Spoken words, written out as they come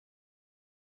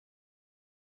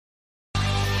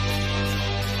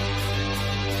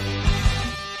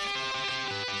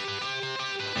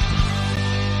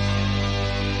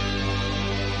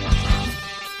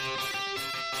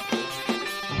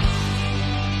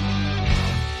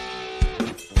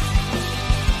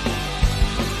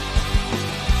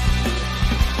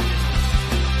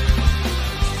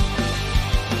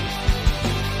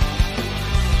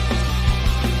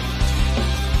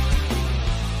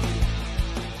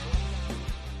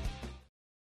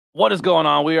What is going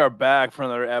on? We are back for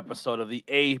another episode of the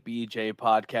ABJ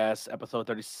podcast, episode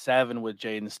 37 with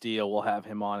Jayden Stehle. We'll have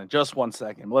him on in just 1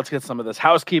 second. But let's get some of this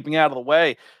housekeeping out of the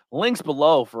way. Links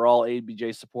below for all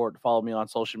ABJ support. Follow me on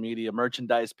social media,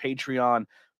 merchandise, Patreon,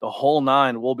 the whole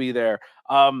nine. We'll be there.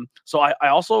 So I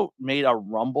also made a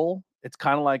Rumble. It's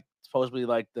kind of like supposedly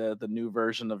like the new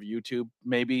version of YouTube,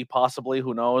 maybe, possibly.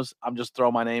 Who knows? I'm just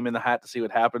throwing my name in the hat to see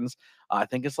what happens. I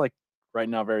think it's like right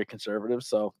now very conservative,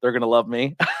 so they're gonna love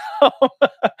me.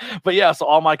 But yeah, so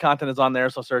all my content is on there.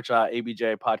 So search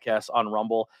ABJ podcast on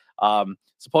Rumble.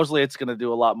 Supposedly it's going to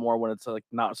do a lot more when it's like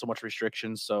not so much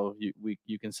restrictions. So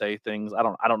you can say things. I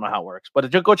don't know how it works,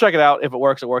 but go check it out. If it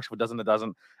works, it works. If it doesn't, it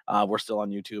doesn't. We're still on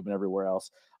YouTube and everywhere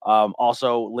else.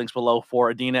 Also links below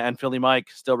for Adina and Philly Mike,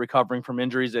 still recovering from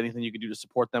injuries. Anything you could do to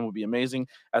support them would be amazing,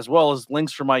 as well as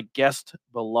links for my guest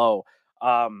below.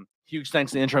 Huge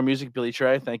thanks to the intro music, Billy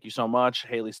Trey. Thank you so much.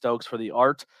 Haley Stokes for the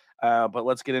art. But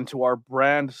let's get into our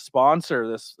brand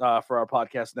sponsor this for our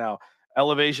podcast now.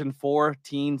 Elevation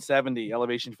 1470.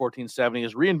 Elevation 1470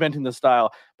 is reinventing the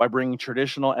style by bringing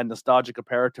traditional and nostalgic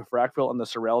apparel to Frackville and the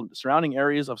surrounding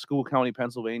areas of Schuylkill County,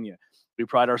 Pennsylvania. We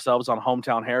pride ourselves on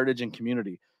hometown heritage and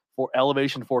community. For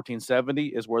Elevation 1470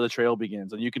 is where the trail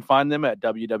begins. And you can find them at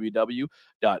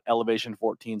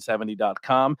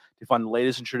www.elevation1470.com to find the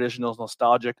latest in traditional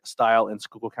nostalgic style in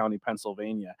Schuylkill County,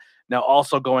 Pennsylvania. Now,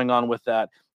 also going on with that,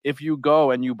 if you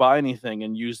go and you buy anything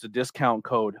and use the discount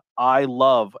code I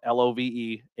love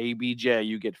LOVE ABJ,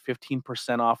 you get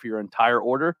 15% off your entire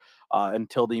order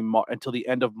until the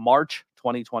end of March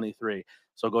 2023.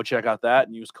 So go check out that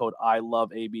and use code I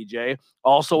love ABJ.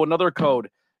 Also, another code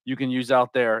you can use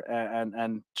out there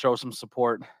and show some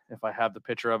support. If I have the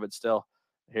picture of it still,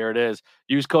 here it is.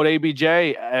 Use code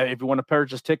ABJ if you want to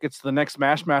purchase tickets to the next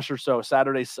Smash Master show,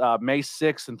 Saturday, May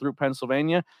 6th, and through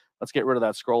Pennsylvania. Let's get rid of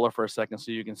that scroller for a second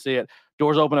so you can see it.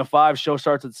 Doors open at 5. Show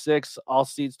starts at 6. All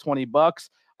seats $20.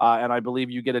 And I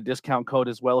believe you get a discount code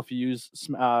as well if you use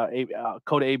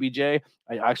code ABJ.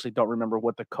 I actually don't remember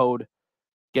what the code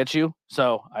gets you,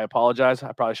 so I apologize.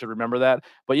 I probably should remember that.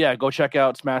 But yeah, go check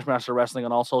out Smash Master Wrestling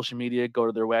on all social media. Go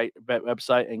to their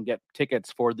website and get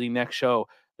tickets for the next show,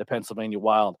 the Pennsylvania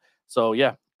Wild. So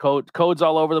yeah, codes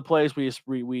all over the place. We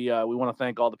want to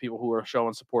thank all the people who are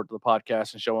showing support to the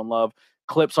podcast and showing love.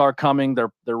 Clips are coming. They're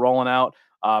rolling out.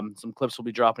 Some clips will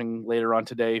be dropping later on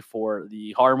today for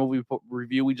the horror movie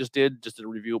review we just did. Just did a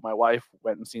review with my wife.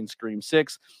 Went and seen Scream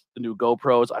 6, the new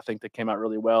GoPros. I think they came out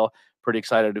really well. Pretty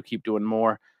excited to keep doing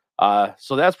more.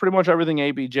 So that's pretty much everything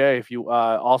ABJ. If you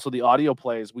also the audio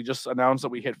plays, we just announced that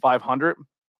we hit 500,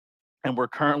 and we're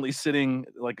currently sitting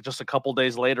like just a couple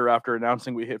days later after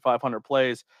announcing we hit 500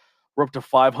 plays. We're up to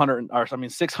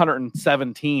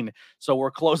 617. So we're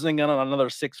closing in on another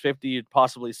 650,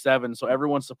 possibly 7. So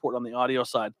everyone's support on the audio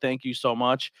side, thank you so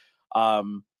much.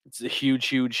 It's a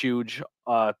huge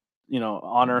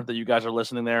honor that you guys are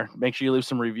listening there. Make sure you leave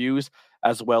some reviews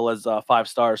as well as 5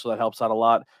 stars, so that helps out a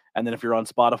lot. And then if you're on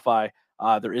Spotify,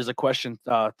 there is a question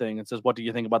thing. It says, what do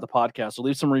you think about the podcast? So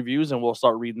leave some reviews and we'll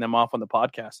start reading them off on the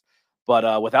podcast.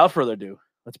 But without further ado,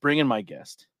 let's bring in my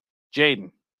guest,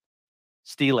 Jayden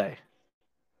Stehle.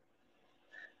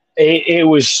 It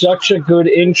was such a good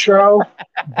intro,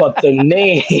 but the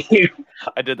name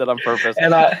I did that on purpose.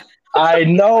 And I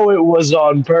know it was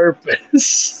on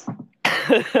purpose.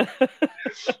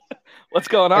 What's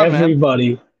going on,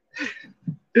 everybody?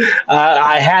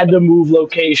 I had to move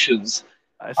locations.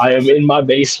 I am in my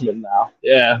basement now.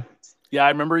 Yeah. Yeah, I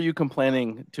remember you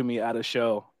complaining to me at a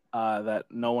show that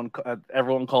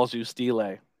everyone calls you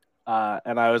Stehle.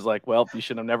 And I was like, well, you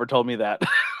should have never told me that.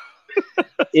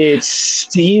 It's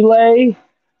Stehle.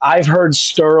 I've heard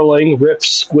Sterling, Rip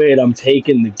Squid. I'm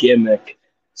taking the gimmick.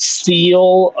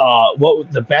 Steel.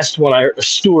 What the best one I heard?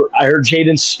 Stewart. I heard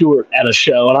Jayden Stewart at a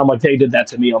show, and I'm like, they did that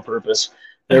to me on purpose.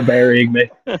 They're burying me.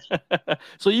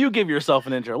 So you give yourself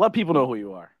an intro. Let people know who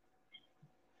you are.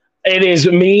 It is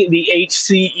me, the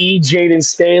HCE, Jayden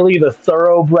Stehle, the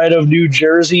thoroughbred of New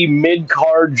Jersey,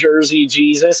 mid-card Jersey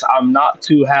Jesus. I'm not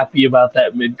too happy about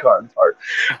that mid-card part.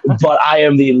 But I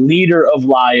am the leader of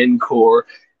Lion Corps.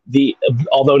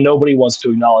 Although nobody wants to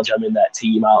acknowledge I'm in that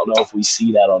team. I don't know if we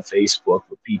see that on Facebook,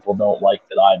 but people don't like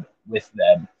that I'm with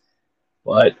them.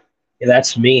 But yeah,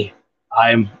 that's me.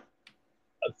 I'm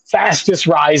the fastest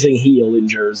rising heel in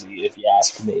Jersey, if you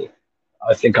ask me.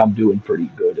 I think I'm doing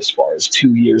pretty good as far as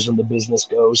 2 years in the business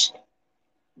goes.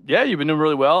 Yeah, you've been doing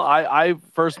really well. I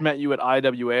first met you at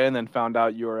IWA and then found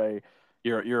out you're a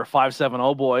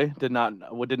 570 boy. Did not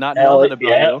know that about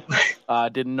you.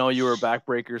 Didn't know you were a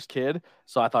Backbreakers kid.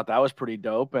 So I thought that was pretty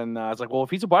dope. And I was like, well,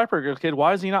 if he's a Backbreakers kid,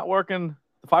 why is he not working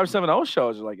the 570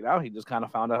 shows are like, now he just kind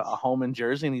of found a home in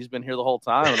Jersey and he's been here the whole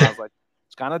time. And I was like,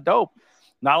 it's kind of dope.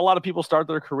 Not a lot of people start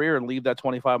their career and leave that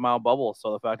 25-mile bubble.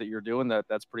 So the fact that you're doing that,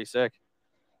 that's pretty sick.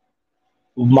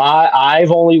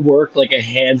 I've only worked like a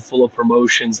handful of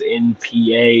promotions in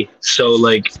PA, so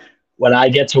like when I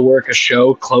get to work a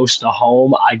show close to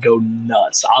home, I go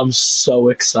nuts. I'm so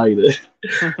excited.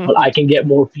 But I can get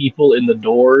more people in the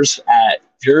doors at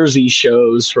Jersey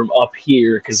shows from up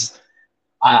here because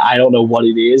I don't know what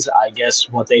it is. I guess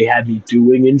what they had me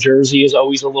doing in Jersey is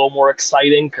always a little more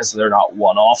exciting because they're not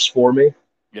one-offs for me.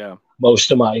 Yeah. Most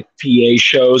of my PA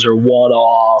shows are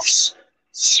one-offs,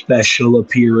 special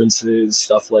appearances,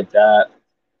 stuff like that.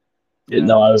 Didn't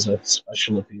know I was a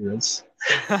special appearance.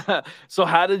 So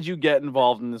how did you get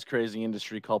involved in this crazy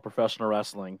industry called professional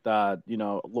wrestling? That,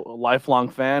 lifelong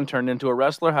fan turned into a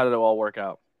wrestler? How did it all work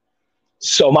out?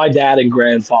 So my dad and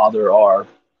grandfather are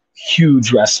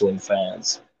huge wrestling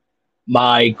fans.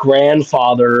 My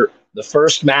grandfather, the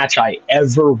first match I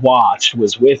ever watched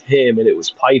was with him, and it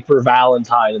was Piper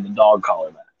Valentine in the dog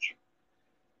collar match.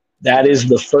 That is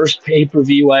the first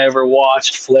pay-per-view I ever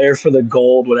watched. Flair for the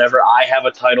gold. Whenever I have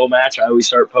a title match, I always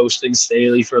start posting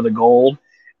Stehle for the gold.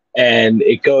 And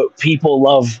people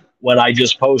love when I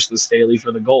just post the Stehle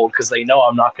for the gold because they know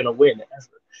I'm not going to win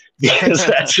ever. Because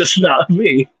that's just not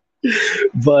me.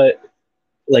 But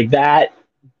like that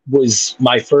was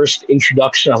my first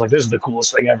introduction. I was like, this is the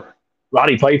coolest thing ever.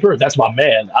 Roddy Piper, that's my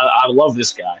man. I love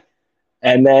this guy.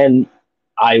 And then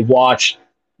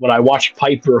when I watched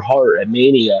Piper Hart at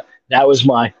Mania, that was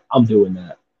I'm doing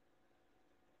that.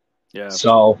 Yeah.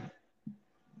 So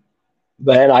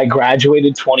then I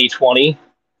graduated 2020,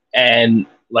 and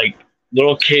like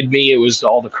little kid me, it was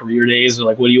all the career days. They're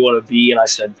like, what do you want to be? And I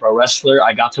said, pro wrestler.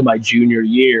 I got to my junior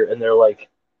year, and they're like,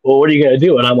 well, what are you going to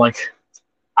do? And I'm like,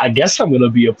 I guess I'm going to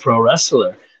be a pro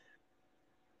wrestler.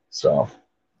 So.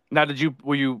 Now,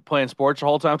 were you playing sports the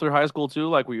whole time through high school too?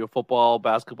 Like, were you a football,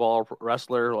 basketball,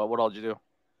 wrestler? What all did you do?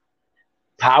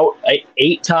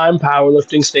 8-time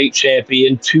powerlifting state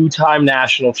champion, 2-time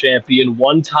national champion,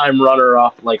 1-time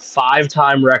runner-up, like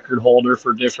 5-time record holder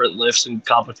for different lifts and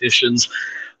competitions.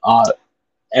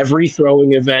 Every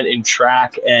throwing event in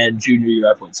track, and junior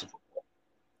year I played some football.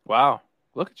 Wow,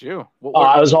 look at you!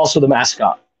 I was also the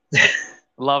mascot.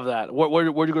 Love that. Where'd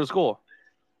you go to school?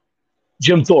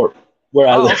 Jim Thorpe, where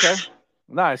I live. Okay,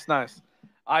 nice.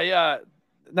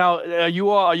 Now,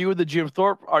 are you the Jim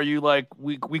Thorpe? Are you like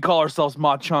we call ourselves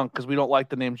Ma Chunk because we don't like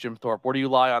the name Jim Thorpe? Where do you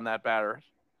lie on that batter?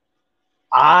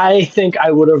 I think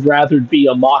I would have rather be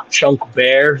a Mock Chunk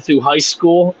Bear through high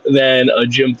school than a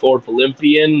Jim Thorpe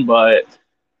Olympian, but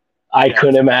I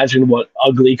couldn't imagine what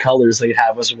ugly colors they'd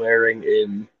have us wearing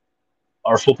in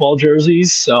our football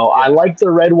jerseys. So I like the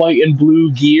red, white, and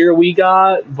blue gear we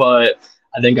got, but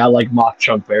I think I like Mock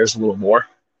Chunk Bears a little more.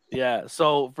 Yeah,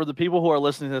 so for the people who are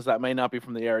listening to this that may not be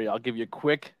from the area, I'll give you a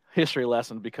quick history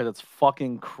lesson because it's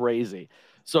fucking crazy.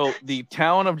 So the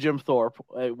town of Jim Thorpe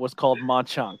was called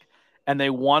Mauchunk, and they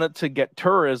wanted to get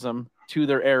tourism to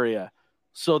their area.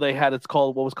 So they had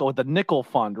what was called the Nickel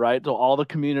Fund, right? So all the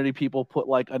community people put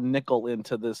like a nickel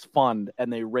into this fund,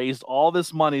 and they raised all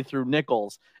this money through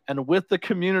nickels. And with the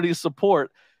community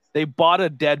support, they bought a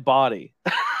dead body.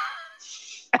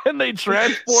 And they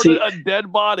transported a dead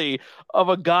body of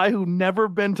a guy who never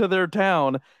been to their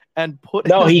town and put.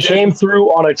 No, he came through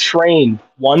on a train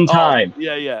one time.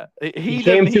 Yeah. He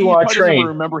came through on a train. Didn't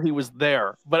remember he was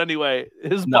there, but anyway,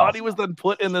 his body was then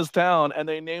put in this town, and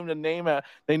they named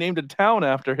a town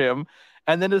after him.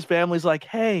 And then his family's like,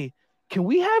 "Hey, can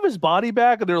we have his body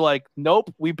back?" And they're like,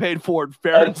 "Nope, we paid for it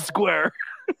fair and square."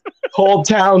 Whole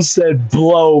town said,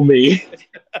 "Blow me,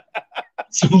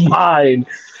 it's mine."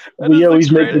 We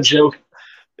always make the joke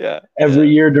every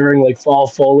year during like fall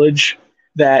foliage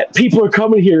that people are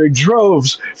coming here in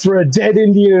droves for a dead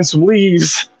Indian and some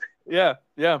leaves. Yeah.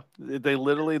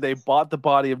 They bought the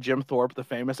body of Jim Thorpe, the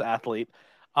famous athlete.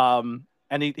 And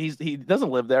he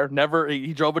doesn't live there.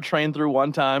 He drove a train through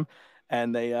one time,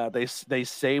 and they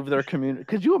saved their community.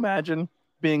 Could you imagine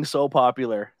being so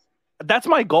popular? That's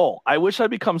my goal. I wish I'd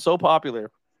become so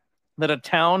popular that a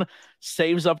town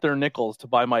saves up their nickels to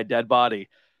buy my dead body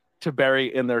to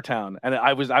bury in their town. And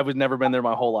I was never been there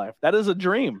my whole life. That is a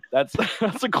dream. That's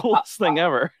the coolest thing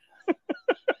ever.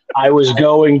 I was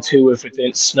going to, if it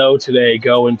didn't snow today,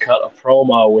 go and cut a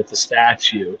promo with the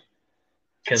statue.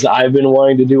 Because I've been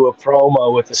wanting to do a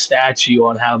promo with the statue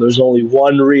on how there's only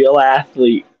one real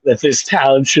athlete that this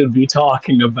town should be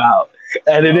talking about.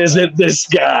 And it isn't this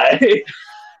guy.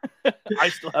 I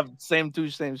still have same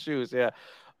shoes. Yeah.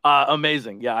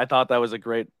 Amazing. Yeah, I thought that was a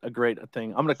great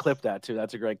thing. I'm gonna clip that too.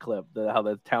 That's a great clip. How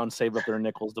the town saved up their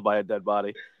nickels to buy a dead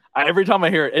body. Every time I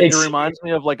hear it, it reminds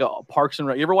me of like a Parks and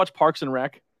Rec. You ever watch Parks and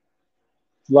Rec?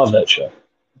 Love that show.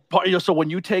 So when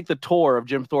you take the tour of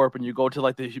Jim Thorpe and you go to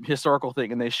like the historical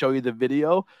thing and they show you the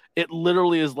video, it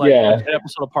literally is like an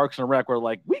episode of Parks and Rec where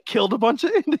like we killed a bunch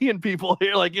of Indian people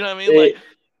here. Like, you know what I mean?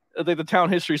 Like the town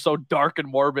history is so dark and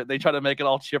morbid. They try to make it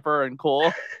all chipper and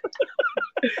cool.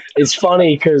 It's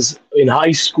funny because in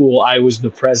high school, I was the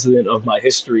president of my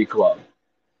history club.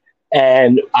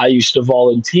 And I used to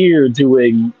volunteer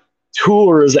doing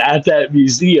tours at that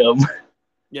museum.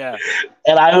 Yeah.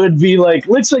 And I would be like,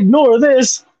 let's ignore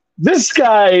this. This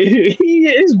guy,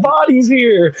 his body's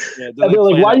here. Yeah, and they're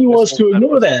like, why do you want us to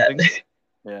ignore that?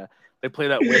 Yeah. They play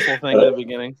that whistle thing at the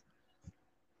beginning.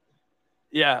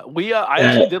 Yeah, I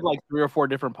actually did like 3 or 4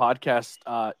 different podcasts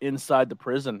inside the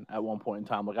prison at one point in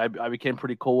time. Like I became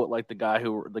pretty cool with like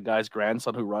the guy's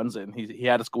grandson who runs it, and he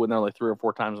had us go in there like 3 or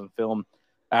 4 times and film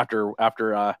after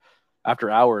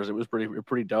hours. It was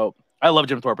pretty dope. I love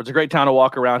Jim Thorpe. It's a great town to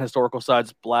walk around. Historical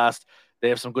side's blast. They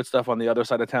have some good stuff on the other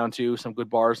side of town too. Some good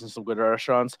bars and some good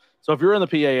restaurants. So if you're in the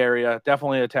PA area,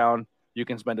 definitely a town you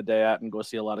can spend a day at and go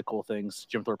see a lot of cool things.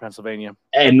 Jim Thorpe, Pennsylvania.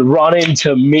 And run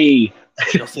into me.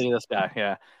 You'll see this guy,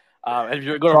 yeah. If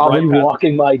you're going probably to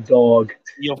walking my dog.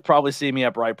 You'll probably see me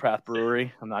at Bright Path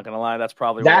Brewery. I'm not going to lie.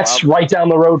 That's right down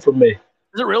the road from me.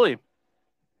 Is it really?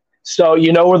 So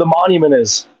you know where the monument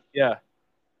is? Yeah.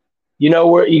 You know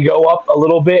where you go up a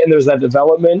little bit and there's that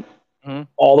development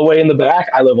all the way in the back?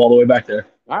 I live all the way back there.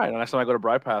 All right. Next time I go to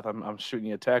Bright Path, I'm shooting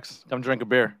you a text. Come drink a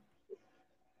beer.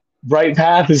 Bright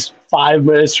Path is 5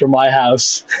 minutes from my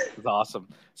house. That's awesome.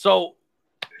 So,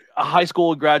 a high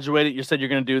school graduated. You said you're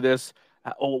going to do this.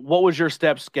 What was your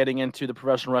steps getting into the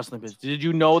professional wrestling business? Did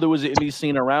you know there was an indie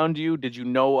scene around you? Did you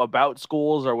know about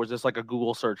schools, or was this like a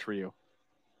Google search for you?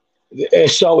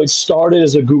 So it started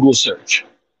as a Google search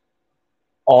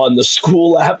on the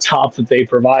school laptop that they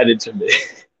provided to me.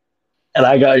 And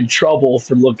I got in trouble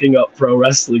for looking up pro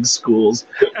wrestling schools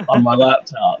on my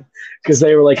laptop because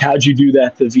they were like, how'd you do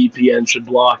that? The VPN should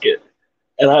block it.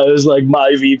 And I was like,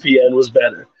 my VPN was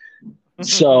better.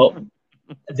 So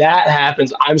that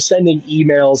happens. I'm sending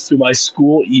emails through my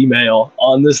school email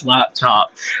on this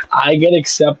laptop. I get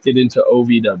accepted into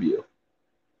OVW.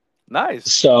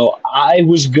 Nice. So I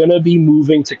was going to be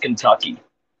moving to Kentucky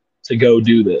to go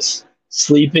do this,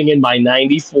 sleeping in my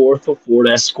 94th Ford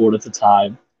Escort at the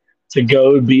time, to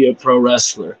go be a pro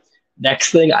wrestler.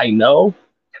 Next thing I know,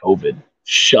 COVID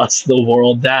shuts the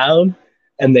world down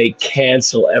and they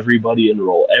cancel everybody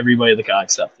everybody that got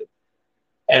accepted.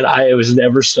 And I was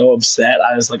never so upset.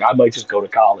 I was like, I might just go to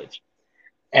college.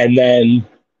 And then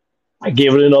I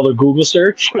gave it another Google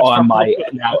search on my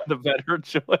the better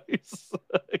choice.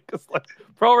 Because like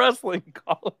pro wrestling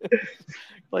college.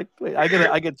 Like, wait, I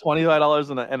get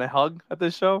 $25 and a hug at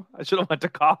this show. I should have went to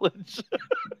college.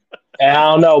 I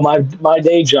don't know. My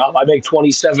day job, I make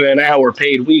 $27 an hour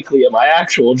paid weekly at my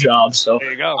actual job. So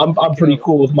there you go. I'm pretty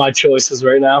cool with my choices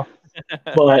right now.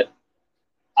 But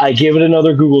I give it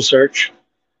another Google search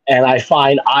and I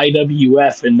find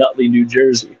IWF in Nutley, New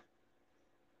Jersey.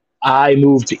 I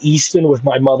moved to Easton with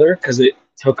my mother because it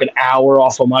took an hour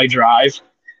off of my drive.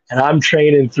 And I'm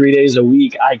training 3 days a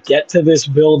week. I get to this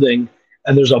building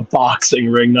and there's a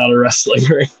boxing ring, not a wrestling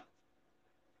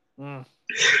ring.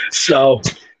 So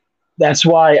that's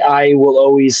why I will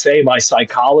always say my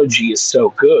psychology is so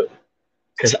good,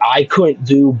 because I couldn't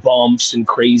do bumps and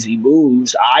crazy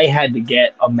moves. I had to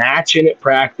get a match in at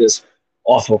practice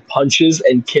off of punches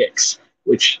and kicks,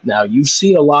 which now you've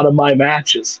seen a lot of my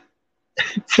matches.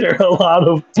 There are a lot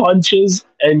of punches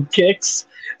and kicks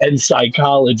and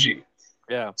psychology.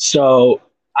 Yeah. So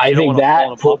I think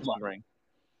that put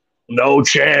no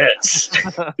chance.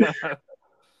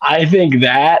 I think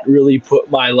that really put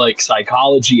my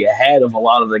psychology ahead of a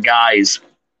lot of the guys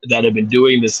that have been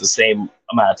doing this the same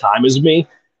amount of time as me.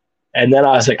 And then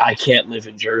I was like, I can't live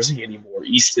in Jersey anymore.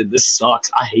 Easton, this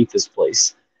sucks. I hate this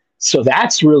place. So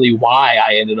that's really why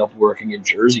I ended up working in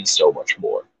Jersey so much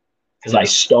more, because I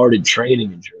started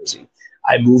training in Jersey.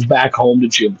 I moved back home to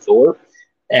Jim Thorpe,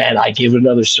 and I gave it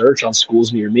another search on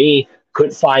schools near me.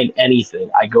 Couldn't find anything.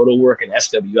 I go to work an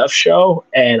SWF show,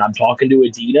 and I'm talking to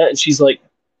Adina, and she's like,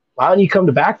 why don't you come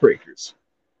to Backbreakers?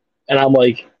 And I'm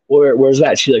like, where's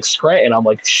that? She's like, Scranton. I'm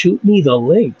like, shoot me the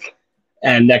link.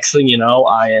 And next thing you know,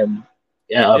 I am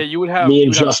you would have me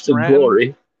and Justin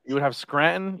Glory. You would have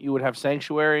Scranton. You would have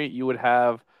Sanctuary. You would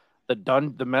have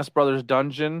the Mess Brothers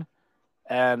Dungeon.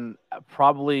 And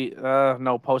probably,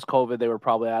 post-COVID, they were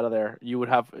probably out of there. You would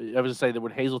have, I was going to say, there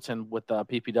would Hazleton with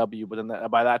PPW, but then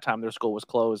by that time, their school was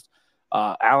closed.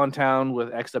 Allentown with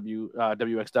WXW,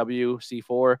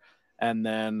 C4, and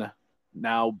then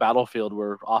now Battlefield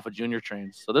were off of junior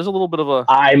trains. So there's a little bit of a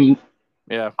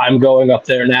I'm going up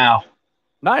there now.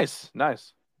 Nice.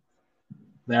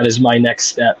 That is my next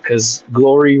step because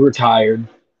Glory retired.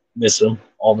 Miss him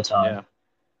all the time. Yeah.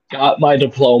 Got my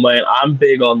diploma, and I'm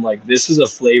big on like this is a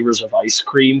flavors of ice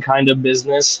cream kind of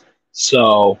business.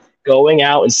 So going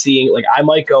out and seeing like I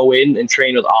might go in and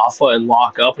train with Alpha and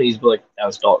lock up, and he's be like, "That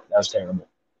was terrible."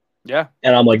 Yeah.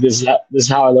 And I'm like, "This is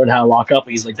how I learned how to lock up."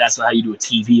 And he's like, "That's not how you do a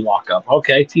TV lockup."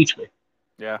 Okay, teach me.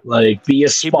 Yeah. Like be a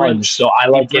sponge. So I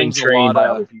like getting trained by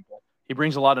other people. He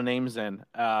brings a lot of names in.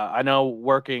 I know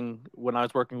when I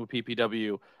was working with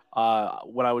PPW.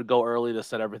 When I would go early to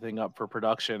set everything up for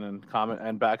production and comment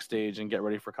and backstage and get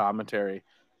ready for commentary,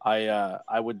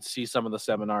 I would see some of the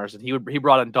seminars, and he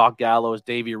brought in Doc Gallows,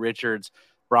 Davey Richards,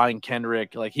 Brian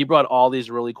Kendrick. Like he brought all these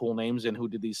really cool names in who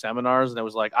did these seminars, and it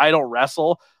was like I don't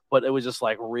wrestle, but it was just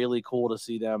like really cool to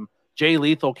see them. Jay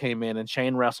Lethal came in and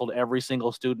chain wrestled every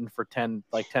single student for 10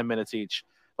 minutes each.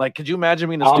 Like, could you imagine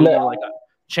being a student like a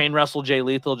chain wrestle Jay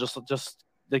Lethal just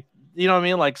like, you know what I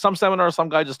mean? Like some seminars, some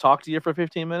guy just talk to you for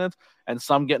 15 minutes, and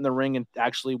some get in the ring and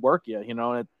actually work you. You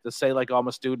know, and to say like, oh, I'm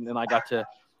a student and I got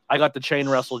to chain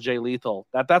wrestle Jay Lethal.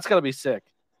 That's gotta be sick.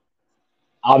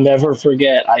 I'll never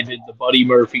forget. I did the Buddy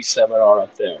Murphy seminar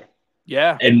up there.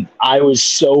 Yeah, and I was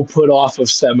so put off of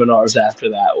seminars after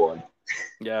that one.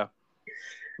 Yeah.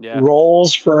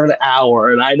 Rolls for an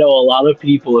hour, and I know a lot of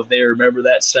people, if they remember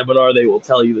that seminar, they will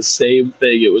tell you the same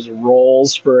thing. It was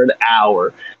rolls for an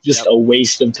hour, just a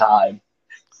waste of time.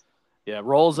 Yeah,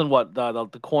 rolls and what the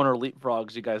corner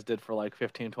leapfrogs you guys did for like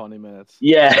 15, 20 minutes.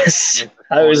 Yes,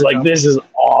 I was like, this is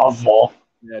awful.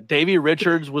 Yeah, Davey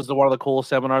Richards was one of the coolest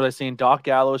seminars I've seen. Doc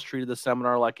Gallows treated the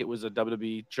seminar like it was a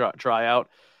WWE tryout.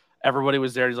 Everybody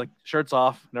was there. He's like, shirts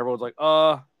off, and everyone's like,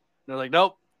 And they're like,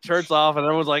 nope. Shirts off, and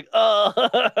everyone's like,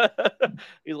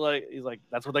 he's like,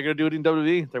 that's what they're gonna do in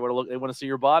WWE. They want to see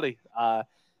your body.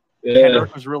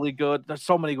 Kendrick was really good. There's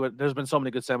been so many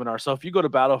good seminars. So if you go to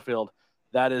Battlefield,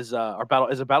 that is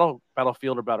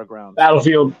Battlefield or Battlegrounds?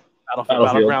 Battlefield.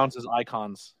 Battlegrounds is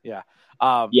Icons. Yeah.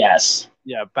 Yes.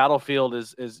 Yeah. Battlefield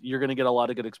is you're gonna get a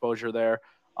lot of good exposure there.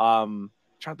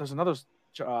 There's another.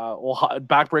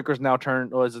 Backbreakers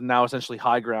is now essentially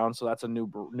High Ground, so that's a new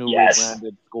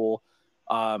rebranded school.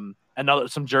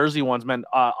 Some Jersey ones, man.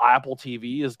 Apple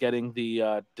TV is getting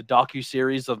the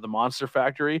docu-series of the Monster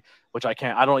Factory, which I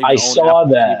don't even own saw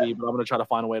Apple that TV, but I'm gonna try to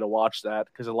find a way to watch that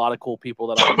because a lot of cool people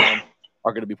that I know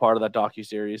are gonna be part of that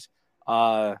docu-series.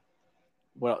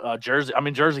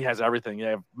 Jersey has everything. You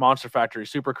have Monster Factory,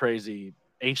 Super Crazy,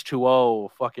 H2O,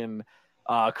 fucking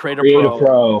Creator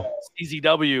Pro,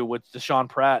 CZW with Deshaun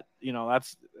Pratt. You know,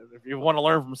 that's if you want to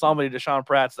learn from somebody, Deshaun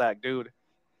Pratt's that dude.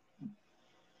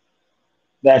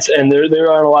 And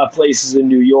there aren't a lot of places in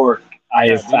New York I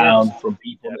have found from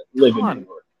people that live in New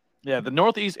York. Yeah, the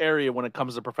Northeast area when it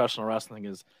comes to professional wrestling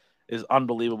is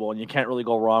unbelievable, and you can't really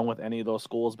go wrong with any of those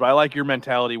schools. But I like your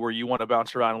mentality where you want to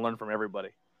bounce around and learn from everybody.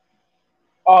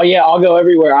 Oh yeah, I'll go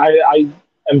everywhere. I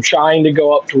am trying to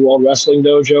go up to World Wrestling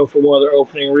Dojo for one of their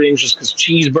opening rings, just because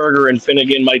Cheeseburger and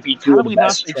Finnegan might be two of the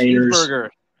best trainers. Cheeseburger?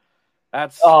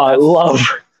 I love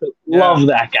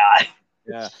that guy.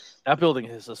 Yeah. That building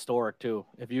is historic too.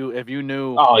 If you knew, if you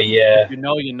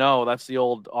know. That's the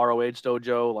old ROH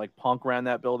dojo. Like Punk ran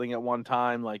that building at one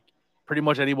time. Like pretty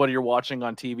much anybody you're watching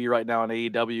on TV right now in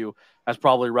AEW has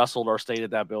probably wrestled or stayed at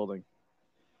that building.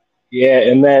 Yeah,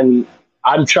 and then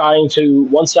I'm trying to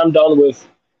once I'm done with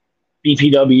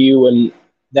BPW and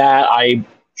that, I'm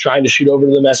trying to shoot over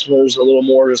to the Mesmers a little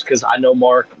more, just because I know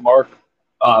Mark. Mark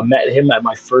met him at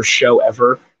my first show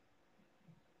ever.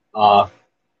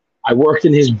 I worked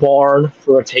in his barn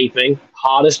for a taping.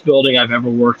 Hottest building I've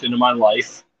ever worked in my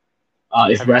life.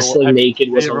 If wrestling naked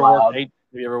was allowed. Have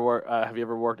you ever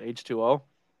worked H2O?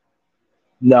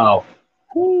 No.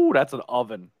 Ooh, that's an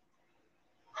oven.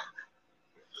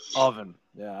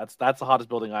 Yeah, that's the hottest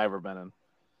building I ever been in.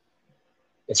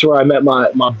 It's where I met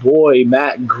my boy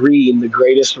Matt Green, the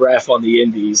greatest ref on the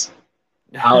Indies.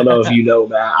 I don't know if you know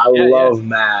Matt. I love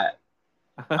Matt.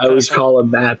 I always call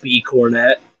him Matt B.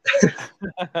 Cornette.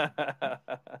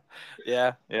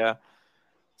 Yeah.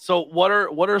 So what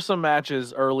are some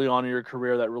matches early on in your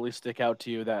career that really stick out to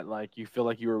you that like you feel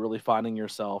like you were really finding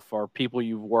yourself, or people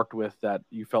you've worked with that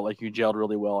you felt like you gelled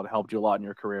really well and helped you a lot in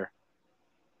your career?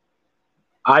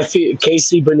 I feel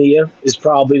Casey Bonilla is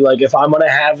probably like, if I'm going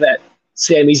to have that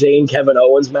Sami Zayn, Kevin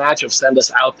Owens match of send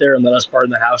us out there and let us burn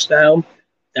the house down,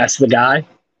 that's the guy.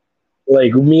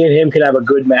 Like me and him could have a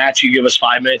good match. You give us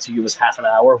 5 minutes, you give us half an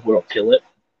hour, we'll kill it.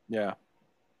 Yeah.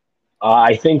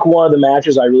 I think one of the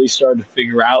matches I really started to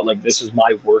figure out, like, this is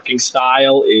my working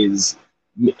style, is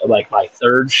like my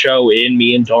third show in,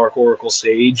 me and Dark Oracle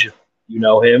Sage, you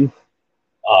know him.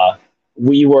 Uh,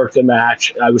 we worked a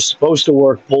match. I was supposed to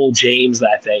work Bull James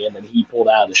that day, and then he pulled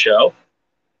out of the show.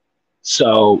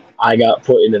 So I got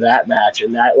put into that match,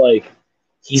 and that like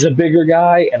he's a bigger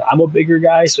guy, and I'm a bigger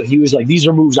guy. So he was like, "These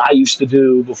are moves I used to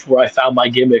do before I found my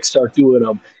gimmick. Start doing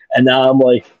them." And now I'm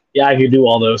like, "Yeah, I can do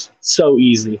all those so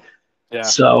easy." Yeah.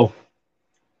 So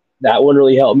that one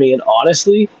really helped me. And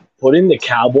honestly, putting the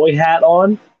cowboy hat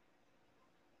on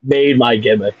made my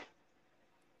gimmick.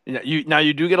 Yeah,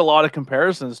 you do get a lot of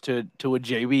comparisons to a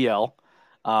JBL.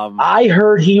 I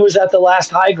heard he was at the last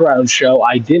High Ground show.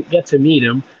 I didn't get to meet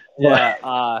him.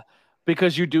 Yeah,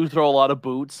 because you do throw a lot of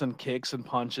boots and kicks and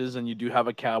punches, and you do have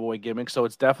a cowboy gimmick, so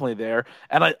it's definitely there.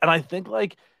 And I think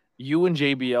like you and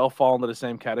JBL fall into the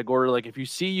same category. Like if you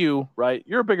see you, right,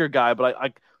 you're a bigger guy, but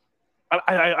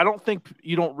I don't think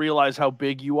you don't realize how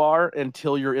big you are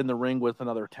until you're in the ring with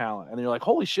another talent, and you're like,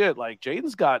 holy shit, like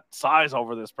Jayden's got size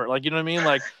over this person. Like, you know what I mean?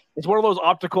 Like it's one of those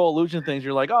optical illusion things.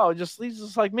 You're like, oh, he's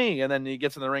just like me, and then he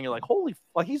gets in the ring, you're like, holy,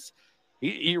 like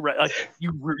like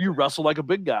you wrestle like a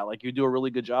big guy. Like you do a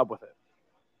really good job with it.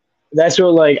 That's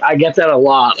what, like, I get that a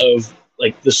lot of,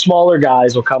 like, the smaller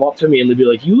guys will come up to me and they'll be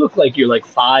like, "You look like you're like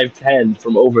 5'10"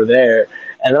 from over there,"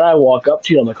 and then I walk up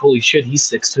to you, I'm like, "Holy shit, he's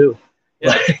 6'2".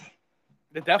 Yeah,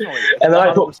 it definitely. And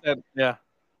then yeah.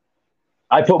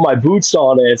 I put my boots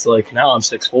on, and it's like now I'm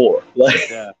 6'4". Like,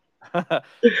 yeah.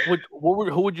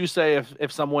 Who would you say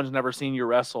if someone's never seen you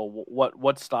wrestle?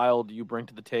 What style do you bring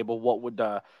to the table? What would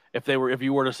if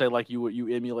you were to say like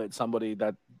you emulate somebody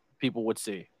that people would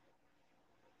see?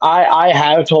 I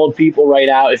have told people right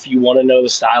out, if you want to know the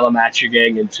style of match you're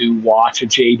getting into, watch a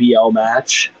JBL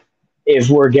match. If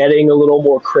we're getting a little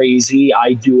more crazy,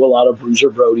 I do a lot of Bruiser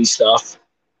Brody stuff.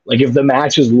 Like if the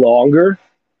match is longer,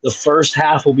 the first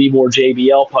half will be more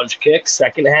JBL punch kicks.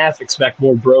 Second half, expect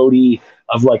more Brody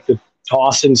of like the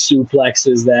tossing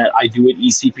suplexes that I do at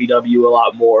ECPW a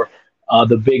lot more.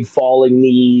 The big falling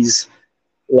knees.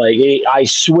 Like I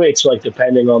switch like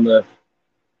depending on the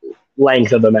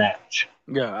length of the match.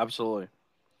 Yeah, absolutely.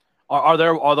 Are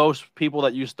those people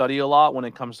that you study a lot when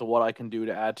it comes to what I can do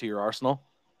to add to your arsenal?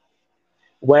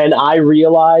 When I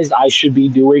realized I should be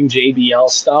doing JBL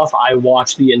stuff, I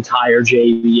watched the entire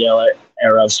JBL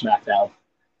era of SmackDown.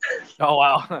 Oh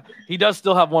wow, he does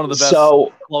still have one of the best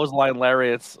clothesline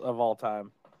lariats of all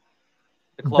time.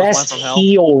 The best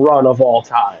heel run of all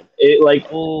time. It like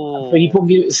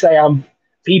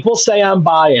people say I'm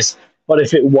biased, but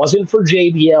if it wasn't for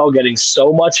JBL getting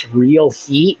so much real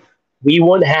heat, we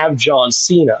wouldn't have John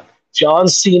Cena. John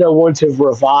Cena wouldn't have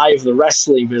revived the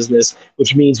wrestling business,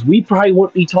 which means we probably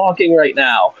wouldn't be talking right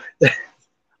now.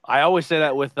 I always say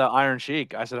that with Iron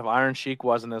Sheik. I said if Iron Sheik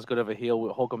wasn't as good of a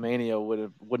heel, Hulkamania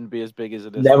wouldn't be as big as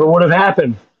it is. Never would have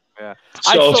happened. Yeah.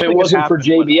 So if it wasn't for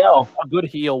JBL, a good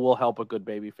heel will help a good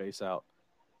baby face out.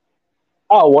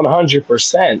 Oh,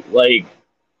 100%. Like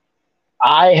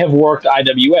I have worked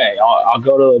IWA. I'll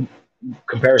go to the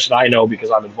comparison I know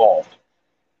because I'm involved.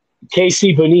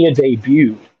 KC Bonilla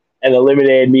debuted and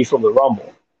eliminated me from the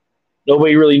Rumble.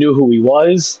 Nobody really knew who he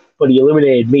was, but he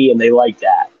eliminated me, and they liked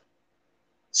that.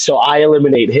 So I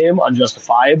eliminate him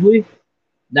unjustifiably.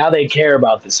 Now they care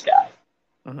about this guy.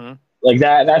 Mm-hmm. Like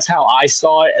that. That's how I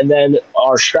saw it. And then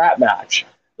our strap match,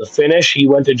 the finish, he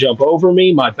went to jump over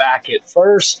me. My back hit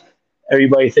first.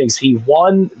 Everybody thinks he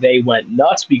won. They went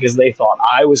nuts because they thought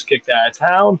I was kicked out of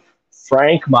town.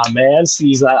 Frank, my man,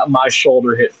 sees that my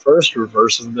shoulder hit first,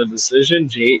 reverses the decision.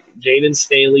 Jayden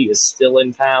Stehle is still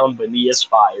in town, but he is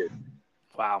fired.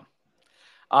 Wow.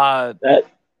 Go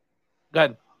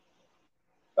ahead.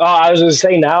 I was going to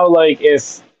say now, like,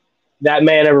 if that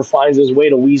man ever finds his way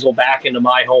to weasel back into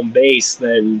my home base,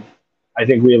 then I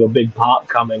think we have a big pop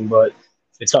coming. But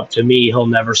if it's up to me, he'll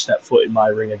never step foot in my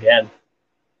ring again.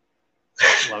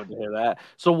 Love to hear that.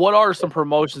 So what are some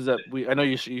promotions that I know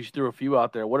you threw a few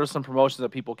out there. What are some promotions that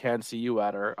people can see you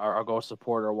at or go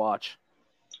support or watch?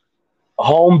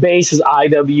 Home base is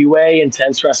IWA,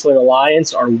 Intense Wrestling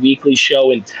Alliance, our weekly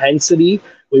show Intensity.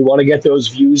 We want to get those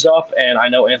views up, and I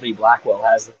know Anthony Blackwell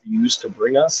has the views to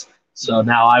bring us. So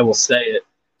now I will say it.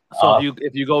 So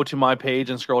if you go to my page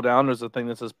and scroll down, there's a thing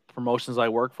that says promotions I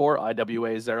work for.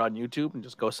 IWA is there on YouTube, and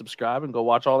just go subscribe and go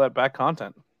watch all that back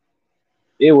content.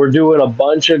 Yeah, we're doing a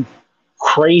bunch of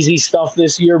crazy stuff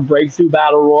this year. Breakthrough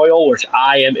Battle Royal, which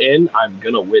I am in. I'm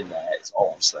going to win that, is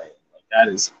all I'm saying. Like,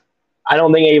 that is, I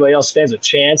don't think anybody else stands a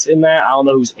chance in that. I don't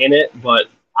know who's in it, but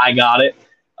I got it.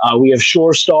 We have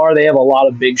Shore Star. They have a lot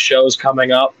of big shows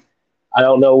coming up. I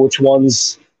don't know which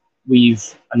ones we've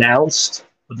announced,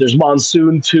 but there's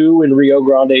Monsoon 2 in Rio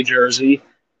Grande, Jersey.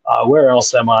 Where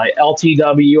else am I?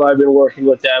 LTW, I've been working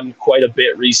with them quite a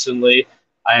bit recently.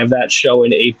 I have that show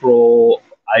in April.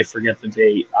 I forget the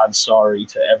date. I'm sorry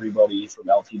to everybody from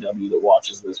LTW that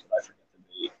watches this, but I forget the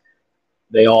date.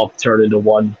 They all turn into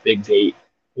one big date,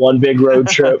 one big road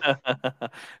trip.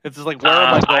 It's just like, where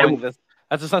am I going this?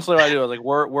 That's essentially what I do. I was like,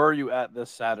 where are you at this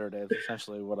Saturday? It's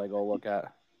essentially what I go look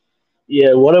at.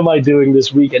 Yeah, what am I doing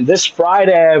this weekend? This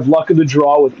Friday, I have Luck of the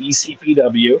Draw with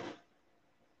ECPW.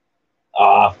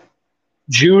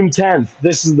 June 10th,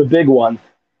 this is the big one.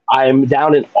 I'm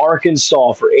down in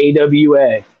Arkansas for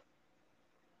AWA.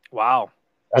 Wow.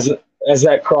 As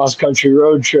that cross-country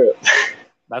road trip.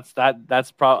 That's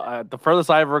the furthest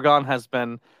I've ever gone has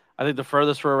been, I think the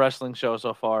furthest for a wrestling show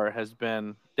so far has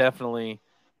been definitely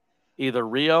either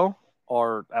Rio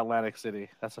or Atlantic City.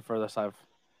 That's the furthest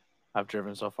I've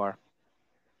driven so far.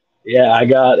 Yeah, I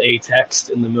got a text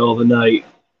in the middle of the night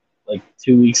like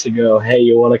 2 weeks ago. Hey,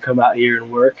 you want to come out here and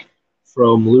work?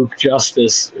 From Luke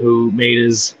Justice, who made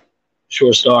his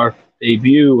Short Star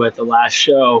debut at the last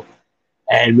show.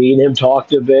 And me and him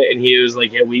talked a bit, and he was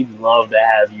like, yeah, we'd love to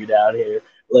have you down here.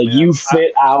 Like, yeah, you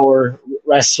fit our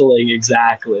wrestling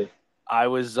exactly. I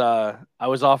was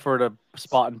offered a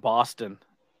spot in Boston,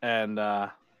 and I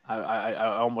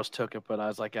almost took it, but I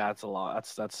was like, yeah, that's a lot.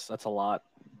 That's a lot.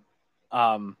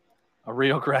 A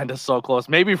Rio Grande is so close.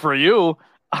 Maybe for you,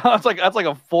 that's like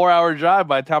a 4-hour drive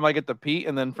by the time I get to Pete,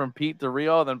 and then from Pete to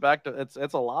Rio, and then back to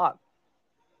it's a lot.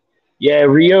 Yeah,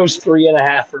 Rio's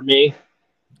 3.5 for me.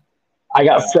 I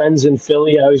got friends in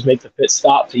Philly. I always make the pit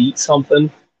stop to eat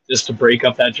something just to break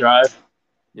up that drive.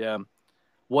 Yeah.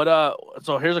 What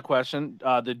so here's a question.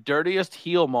 The dirtiest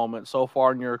heel moment so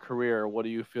far in your career, what do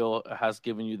you feel has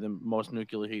given you the most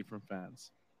nuclear heat from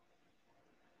fans?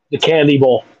 The Candy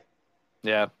Bowl.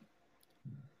 Yeah.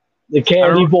 The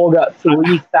Candy Bowl got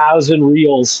 3,000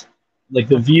 reels. Like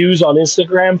the views on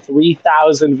Instagram,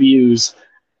 3,000 views.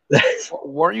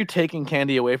 Weren't you taking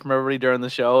candy away from everybody during the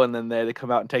show, and then they had to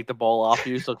come out and take the bowl off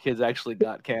you so kids actually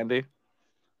got candy?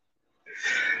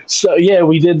 So, yeah,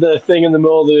 we did the thing in the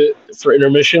middle of for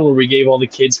intermission where we gave all the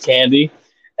kids candy,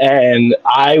 and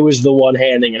I was the one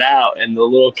handing it out, and the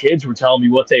little kids were telling me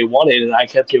what they wanted, and I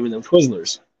kept giving them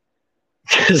Twizzlers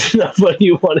because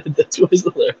nobody wanted the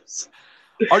Twizzlers.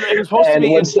 They were supposed to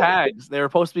be in bags. They were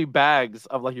supposed to be bags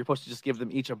of, like, you're supposed to just give them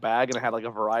each a bag, and it had like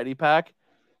a variety pack.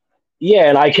 Yeah,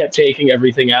 and I kept taking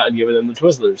everything out and giving them the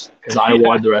Twizzlers because I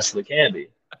wanted the rest of the candy.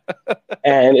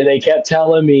 And they kept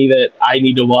telling me that I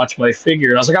need to watch my figure.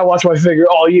 And I was like, I watch my figure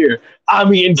all year.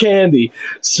 I'm eating candy.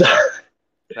 So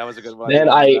that was a good one. Then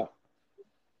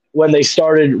when they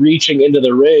started reaching into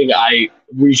the ring,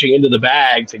 reaching into the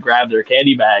bag to grab their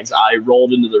candy bags, I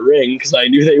rolled into the ring because I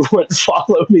knew they wouldn't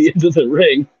follow me into the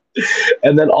ring.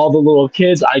 And then all the little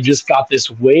kids, I just got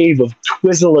this wave of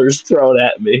Twizzlers thrown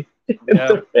at me. Yeah.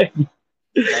 That was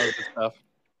good stuff.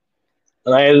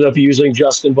 And I ended up using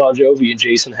Justin Bon Jovi and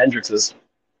Jason Hendrix's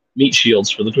meat shields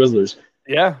for the Twizzlers.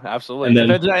 Yeah, absolutely.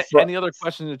 And if there's any other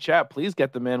questions in the chat, please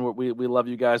get them in. We love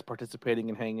you guys participating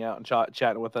and hanging out and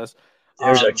chatting with us.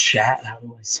 There's a chat. How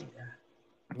do I see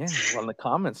that? Yeah, on the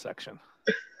comments section.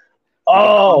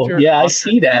 Oh, yeah, I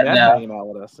see that now. Hanging out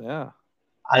with us. Yeah,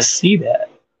 I see that.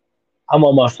 I'm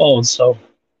on my phone, so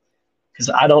because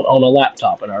I don't own a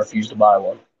laptop and I refuse to buy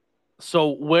one. So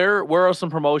where are some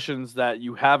promotions that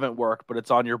you haven't worked, but it's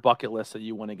on your bucket list that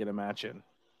you want to get a match in?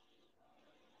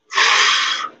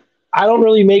 I don't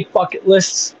really make bucket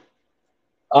lists.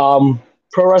 Pro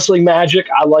Wrestling Magic,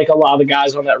 I like a lot of the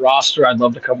guys on that roster. I'd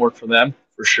love to come work for them,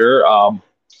 for sure.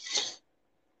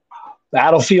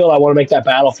 Battlefield, I want to make that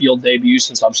Battlefield debut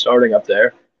since I'm starting up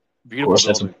there. Beautiful. Of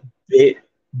course, that's a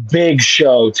big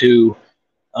show, too.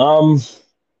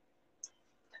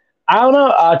 I don't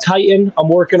know. Titan, I'm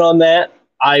working on that.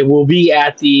 I will be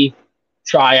at the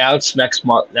tryouts next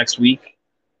week.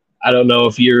 I don't know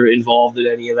if you're involved in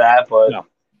any of that, but no.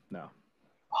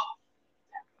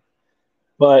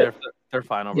 But they're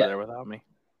fine over there without me.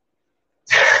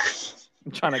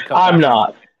 I'm trying to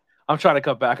cut. I'm trying to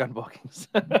cut back on bookings.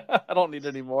 I don't need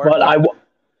any more. But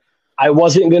I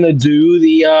wasn't gonna do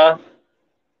the.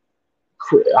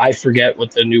 I forget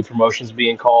what the new promotion's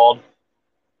being called.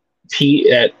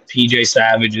 At PJ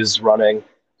Savage is running.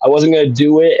 I wasn't going to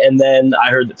do it, and then I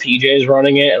heard that PJ is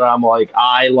running it, and I'm like,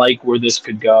 I like where this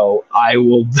could go. I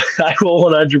will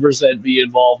 100% be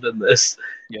involved in this.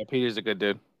 Yeah, PJ's a good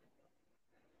dude.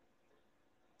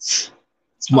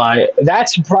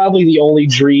 That's probably the only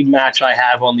dream match I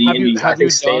have on the indies. I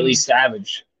think Stehle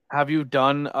Savage. Have you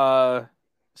done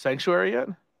Sanctuary yet?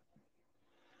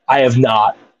 I have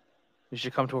not. You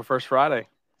should come to a First Friday.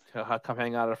 Come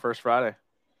hang out at a First Friday.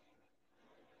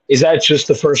 Is that just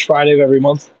the first Friday of every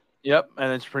month? Yep,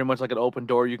 and it's pretty much like an open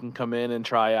door. You can come in and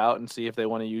try out and see if they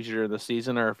want to use you during the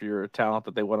season or if you're a talent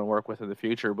that they want to work with in the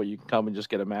future. But you can come and just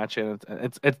get a match in.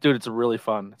 It's dude, it's really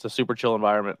fun. It's a super chill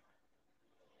environment.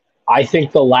 I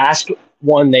think the last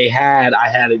one they had, I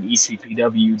had an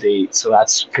ECPW date, so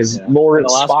that's because Yeah, and the Lawrence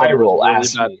last one there was Spiral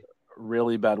asked me.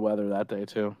 really bad weather that day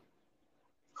too.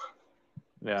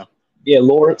 Yeah, Yeah,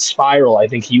 Lawrence Spiral, I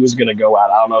think he was going to go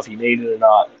out. I don't know if he made it or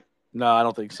not. no, I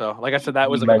don't think so. Like I said, that He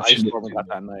was like an ice mentioned it storm we to got me.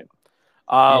 that night.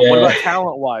 What Yeah, about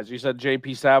talent wise? You said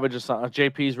JP Savage is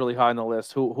JP's really high on the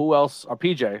list. Who else? Or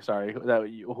PJ? Sorry,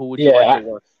 who would you like to yeah.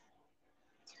 work?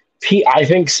 I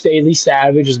think Staley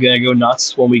Savage is going to go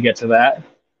nuts when we get to that,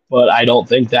 but I don't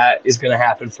think that is going to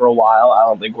happen for a while. I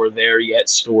don't think we're there yet,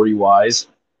 story wise.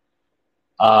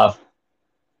 Uh,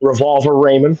 Revolver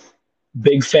Raymond,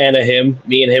 big fan of him.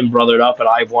 Me and him brothered up, and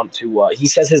I want to. He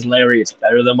says his lariat's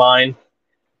better than mine,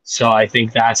 so I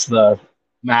think that's the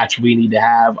match we need to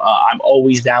have. I'm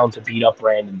always down to beat up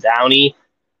Brandon Downey.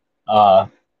 Uh,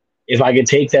 if I could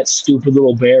take that stupid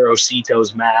little Bear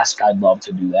Osito's mask, I'd love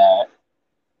to do that.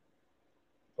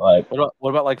 But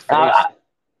What about like Face? uh,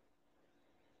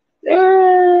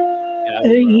 Yeah,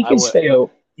 he I can would. stay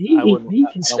over. I wouldn't. He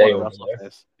I can don't want stay to over wrestle there.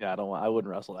 Face. Yeah, I don't want. I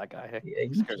wouldn't wrestle that guy. Hey, Yeah,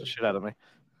 he scares the shit out of me.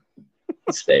 he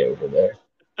can stay over there.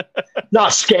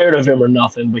 Not scared of him or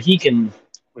nothing, but he can.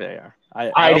 Yeah, yeah.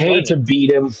 I I'd don't blame hate to you.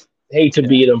 beat him. Hate to Yeah,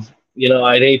 beat him. You know,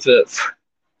 I'd hate to.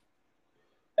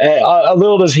 A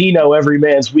little does he know, every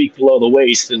man's weak below the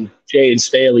waist, and Jay and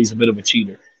Staley's a bit of a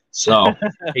cheater. So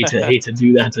hate to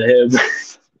do that to him.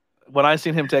 when I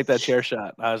seen him take that chair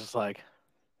shot, I was just like,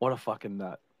 "What a fucking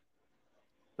nut!"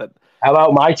 That How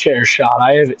about my chair shot?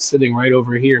 I have it sitting right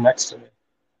over here next to me.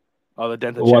 the The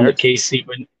dented one that chair. Casey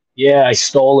went. Yeah, I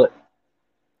stole it.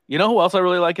 You know who else I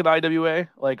really like in IWA?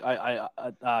 Like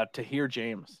Tahir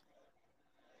James.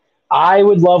 I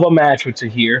would love a match with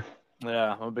Tahir.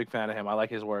 Yeah, I'm a big fan of him. I like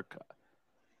his work.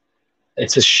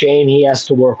 It's a shame he has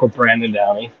to work with Brandon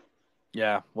Downey.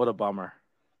 Yeah, what a bummer.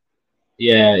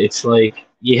 Yeah, it's like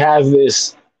you have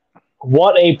this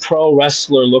what a pro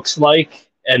wrestler looks like,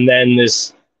 and then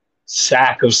this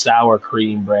sack of sour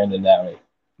cream, Brandon Downey.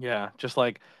 Yeah, just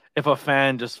like if a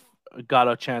fan just got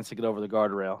a chance to get over the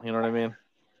guardrail. You know what I mean?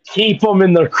 Keep them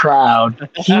in the crowd.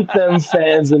 Keep them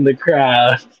fans in the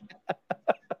crowd.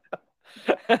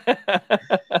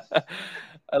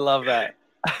 I love that.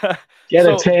 Get So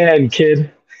a tan,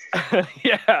 kid.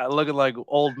 yeah, looking like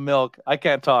old milk. I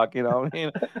can't talk, you know. I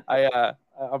mean,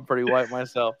 I'm pretty white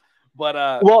myself. But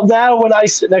Well, now when I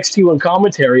sit next to you in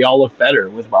commentary, I'll look better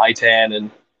with my tan and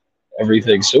yeah.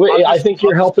 everything. So I think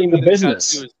you're I'll just helping keep the getting business.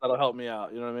 tattoos. That'll help me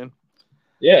out, you know what I mean?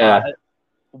 Yeah.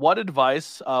 What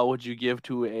advice would you give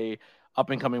to a up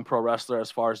and coming pro wrestler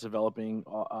as far as developing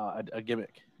a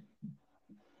gimmick?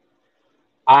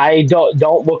 I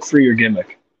don't look for your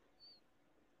gimmick.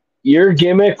 Your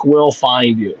gimmick will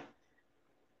find you.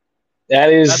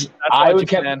 That's I why would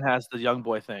kept. Japan has the young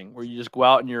boy thing, where you just go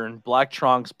out and you're in black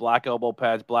trunks, black elbow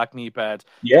pads, black knee pads,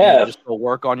 and you Yeah, just go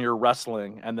work on your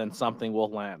wrestling, and then something will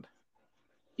land.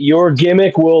 your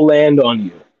gimmick will land on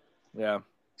you. Yeah,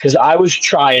 Because I was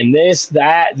trying this, and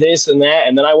that,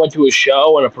 and then I went to a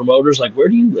show and a promoter's like, "Where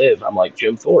do you live?" I'm like,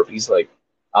 "Jim Thorpe." He's like,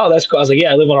 "Oh, that's cool." I was like,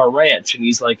 "Yeah, I live on a ranch," and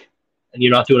he's like, "And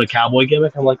you're not doing a cowboy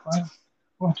gimmick?" I'm like, "Well,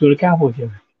 I'm not doing a cowboy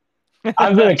gimmick.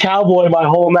 I've been a cowboy my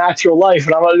whole natural life,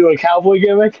 and I'm not doing a cowboy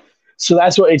gimmick." So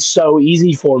that's what it's so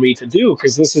easy for me to do,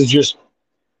 because this is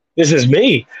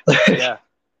me. yeah.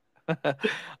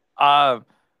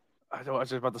 I was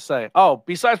just about to say. Oh,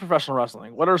 besides professional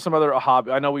wrestling, what are some other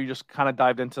hobbies? I know we just kind of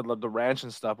dived into the ranch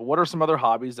and stuff, but what are some other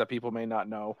hobbies that people may not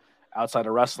know outside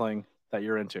of wrestling that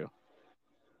you're into?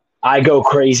 I go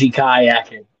crazy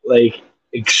kayaking, like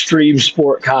extreme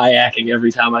sport kayaking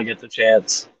every time I get the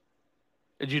chance.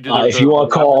 Did you do If you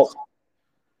want to rapids? call,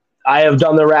 I have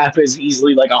done the rapids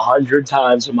easily like 100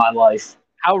 times in my life.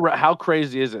 How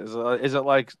crazy is it? Is it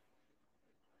like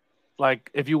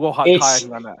if you go hot It's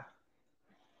kayaking on that?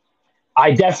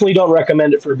 I definitely don't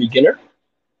recommend it for a beginner,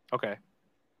 Okay.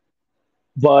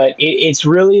 but it's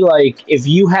really like if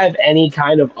you have any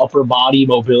kind of upper body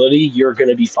mobility, you're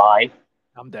gonna be fine.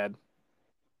 I'm dead.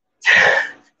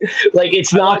 Like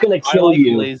it's not gonna kill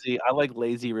you. I like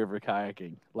lazy river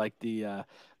kayaking. Like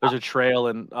there's a trail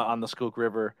on the Skook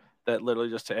River that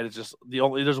literally it's just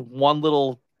there's one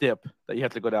little dip that you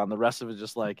have to go down. The rest of it is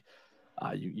just like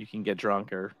you can get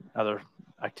drunk or other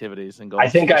activities and go. I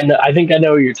think I know. I think I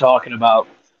know what you're talking about.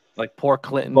 Like Port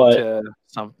Clinton But to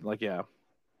some yeah.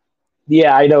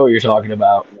 yeah, I know what you're talking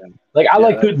about. Yeah. Like I Yeah,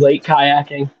 like good lake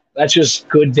kayaking. That's just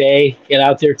good day. Get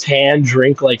out there, tan,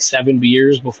 drink like 7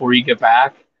 beers before you get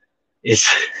back. It's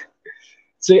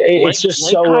It's just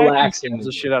Lake so kayaking relaxing. scares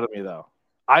the shit out of me, though.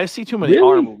 I see too many Really?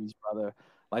 horror movies, brother.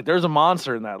 Like, there's a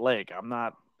monster in that lake. I'm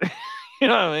not, you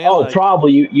know what I mean? Oh, Like,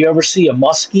 probably. You ever see a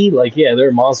muskie? Like, yeah, there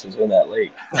are monsters in that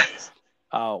lake.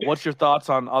 what's your thoughts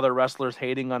on other wrestlers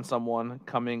hating on someone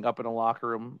coming up in a locker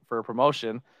room for a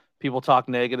promotion? People talk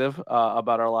negative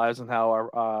about our lives and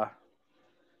how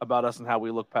about us and how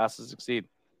we look past to succeed.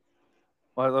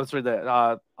 Well, let's read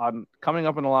that. On coming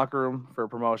up in the locker room for a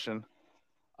promotion.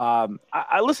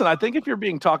 I listen. I think if you're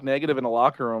being talked negative in a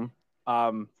locker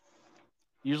room,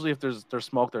 usually if there's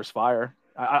smoke, there's fire.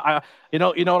 You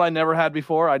know what I never had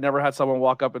before. I never had someone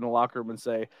walk up in the locker room and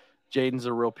say, "Jayden's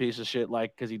a real piece of shit,"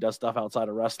 like because he does stuff outside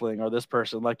of wrestling, or this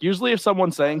person. Like usually, if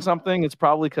someone's saying something, it's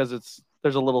probably because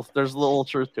there's a little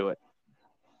truth to it.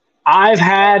 I've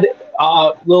had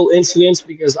little incidents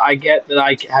because I get that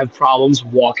I have problems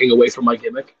walking away from my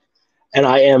gimmick. And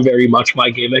I am very much my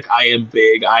gimmick. I am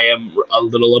big. I am a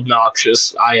little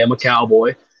obnoxious. I am a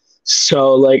cowboy.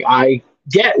 So, like, I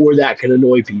get where that can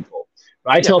annoy people.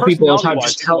 But I tell people all the time,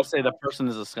 personality-wise, I'm gonna say the person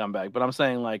is a scumbag. But I'm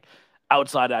saying like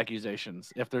outside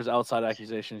accusations. If there's outside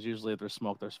accusations, usually if there's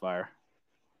smoke, there's fire.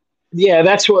 Yeah,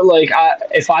 that's what, like,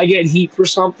 if I get heat for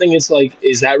something, it's like,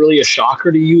 is that really a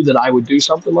shocker to you that I would do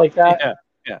something like that? Yeah,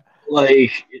 yeah.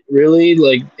 Like, really?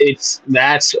 Like,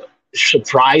 that's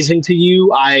surprising to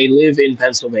you? I live in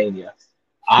Pennsylvania.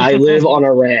 I live on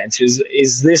a ranch.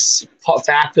 Is this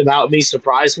fact about me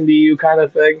surprising to you, kind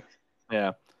of thing?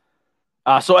 Yeah.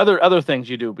 So other things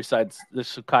you do besides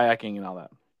this kayaking and all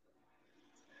that?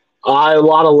 A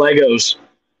lot of Legos.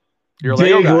 You're a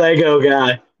big Lego guy. Lego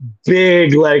guy.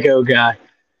 Big Lego guy.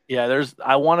 Yeah,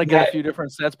 I want to get a few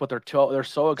different sets, but they're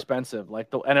so expensive. Like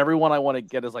and every one I want to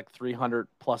get is like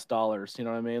 $300+. You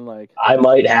know what I mean? Like I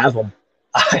might have them.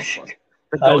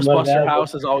 The Ghostbuster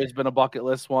house has always been a bucket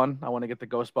list one. I want to get the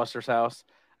Ghostbusters house.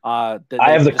 I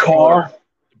have the car.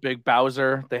 Big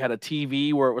Bowser. They had a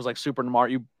TV where it was like Super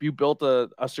Mario. You built a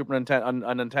Super Nintendo,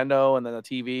 a Nintendo, and then a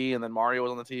TV, and then Mario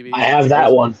was on the TV. I have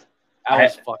that one. That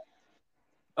was fucking.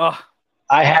 Ugh.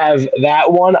 I have that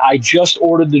one. I just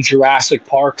ordered the Jurassic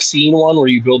Park scene one where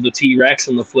you build the T-Rex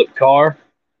and the flip car.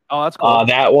 Oh, that's cool.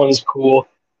 That one's cool.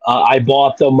 I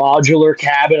bought the modular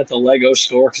cabin at the Lego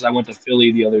store because I went to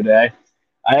Philly the other day.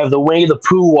 I have the Winnie the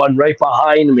Pooh one right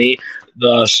behind me,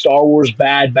 the Star Wars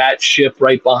Bad Batch ship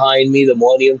right behind me, the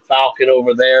Millennium Falcon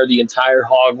over there, the entire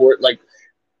Hogwarts. Like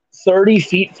 30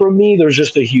 feet from me, there's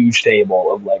just a huge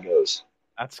table of Legos.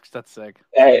 That's sick.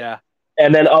 Yeah.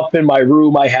 And then up in my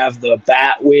room, I have the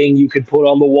Batwing you could put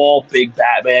on the wall, big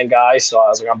Batman guy. So I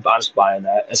was like, I'm just buying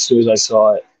that as soon as I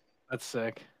saw it. That's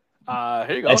sick. Here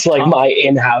you go. That's like my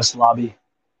in-house lobby.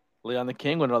 Leon the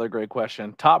King with another great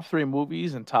question. Top 3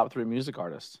 movies and top 3 music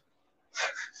artists.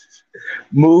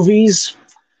 Movies.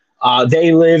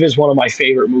 They Live is one of my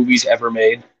favorite movies ever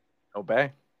made.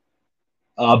 Obey.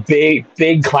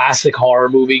 Big classic horror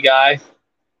movie guy.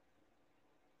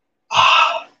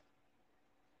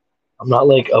 I'm not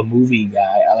like a movie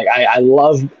guy. I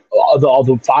love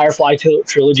the Firefly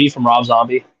trilogy from Rob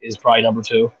Zombie is probably number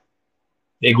 2.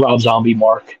 Big Rob Zombie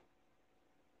mark.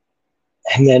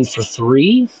 And then for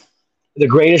 3, The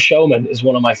Greatest Showman is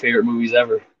one of my favorite movies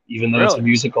ever, even though it's a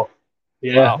musical.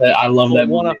 Yeah, wow. I love that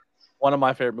movie. One of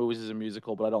my favorite movies is a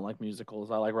musical, but I don't like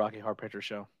musicals. I like Rocky Horror Picture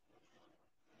Show.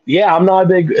 Yeah, I'm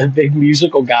not a big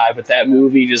musical guy, but that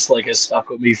movie just like has stuck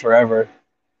with me forever.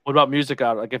 What about music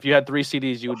out? Like if you had 3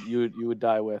 CDs you would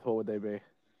die with, what would they be?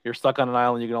 You're stuck on an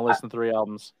island, you're gonna listen to 3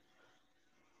 albums.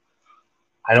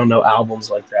 I don't know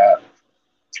albums like that.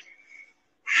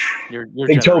 You're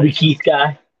big Toby Keith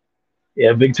guy.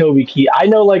 Yeah, big Toby Keith. I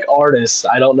know like artists.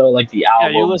 I don't know like the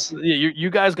album. Yeah, you listen. You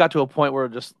guys got to a point where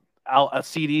just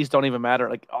CDs don't even matter.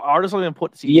 Like artists don't even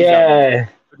put CDs. Yeah. They're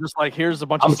just like here's a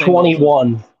bunch of. I'm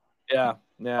 21. Yeah.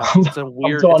 It's a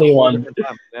weird. I'm 21.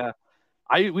 Yeah.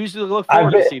 We used to look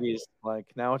forward to CDs. Like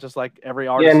now it's just like every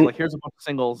artist like here's a bunch of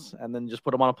singles and then just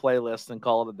put them on a playlist and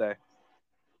call it a day.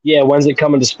 Yeah, when's it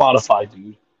coming to Spotify,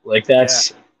 dude? Like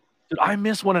that's. Yeah. Dude, I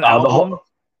miss when an album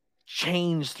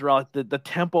changed throughout the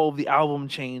tempo of the album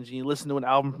changed. And you listen to an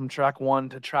album from track 1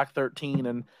 to track 13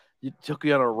 and it took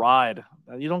you on a ride.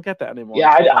 You don't get that anymore. Yeah,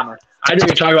 I know what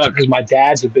you're talking about because my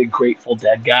dad's a big Grateful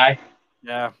Dead guy.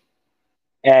 Yeah.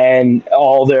 And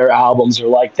all their albums are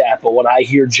like that. But when I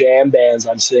hear jam bands,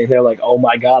 I'm sitting there like, oh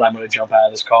my God, I'm going to jump out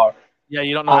of this car. Yeah,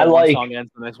 you don't know when one song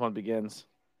ends, the next one begins.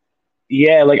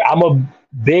 Yeah, like I'm a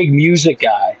big music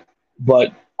guy,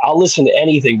 but I'll listen to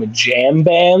anything. But jam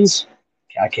bands,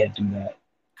 I can't do that.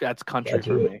 That's country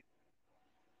for me.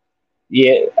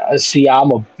 Yeah, see,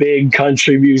 I'm a big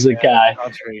country music guy.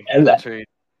 Country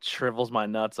shrivels my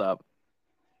nuts up.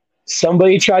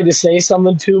 Somebody tried to say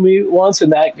something to me once,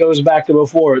 and that goes back to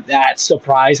before. That's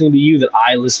surprising to you that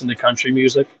I listen to country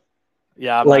music.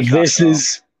 Yeah, I'm not Like shocked at all.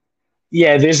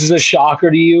 this is a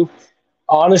shocker to you.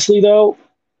 Honestly, though,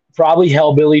 probably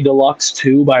Hellbilly Deluxe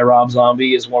 2 by Rob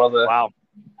Zombie is one of the Wow,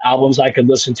 albums I could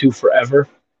listen to forever.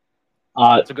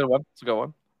 Uh, it's a good one. It's a good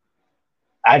one.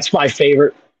 that's my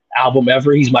favorite album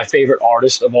ever. He's my favorite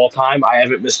artist of all time. I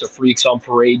haven't missed a Freaks on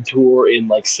Parade tour in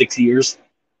like 6 years.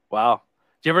 Wow.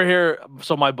 Do you ever hear?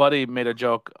 So my buddy made a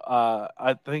joke.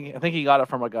 I think he got it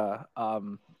from like a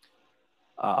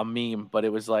meme, but it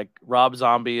was like Rob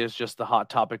Zombie is just the Hot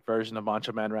Topic version of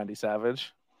Macho Man Randy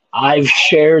Savage. I've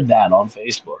shared that on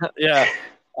Facebook. Yeah.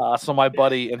 So my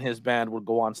buddy and his band would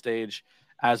go on stage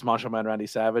as Macho Man Randy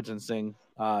Savage and sing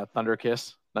Thunder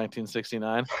Kiss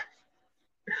 1969.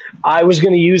 I was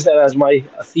going to use that as my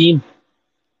theme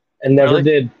and never Really?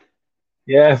 did.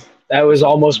 Yeah, that was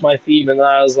almost my theme, and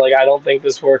I was like, I don't think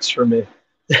this works for me.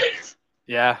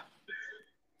 Yeah.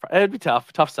 It'd be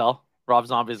tough. Tough sell. Rob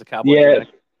Zombie is a cowboy. Yeah, Gimmick.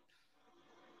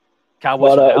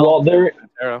 Cowboys but from Hell. well, there.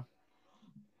 Era.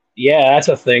 Yeah, that's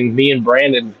a thing. Me and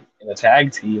Brandon in a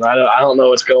tag team. I don't know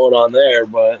what's going on there,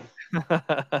 but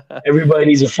everybody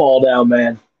needs a fall down,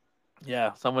 man.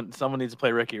 Yeah, someone needs to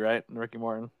play Ricky, right? Ricky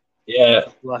Morton. Yeah,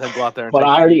 Let him go out there and but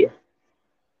take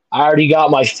I already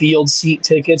got my field seat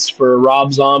tickets for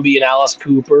Rob Zombie and Alice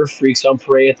Cooper, Freaks on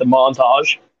Parade at the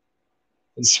Montage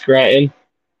in Scranton.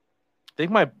 I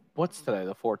think what's today,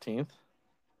 the 14th?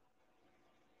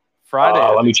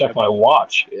 Friday. Let me check my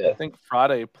watch. Yeah. I think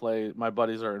Friday my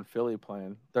buddies are in Philly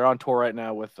playing. They're on tour right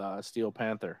now with Steel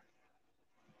Panther.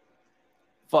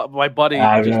 My buddy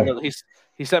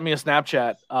he sent me a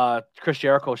Snapchat. Chris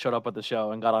Jericho showed up at the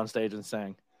show and got on stage and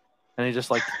sang. And he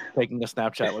just like taking a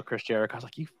Snapchat with Chris Jericho. I was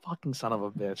like, "You fucking son of a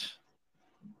bitch!"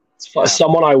 Yeah.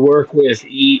 Someone I work with,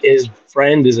 his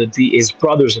brother's a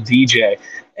DJ,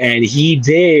 and he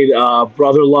did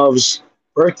Brother Love's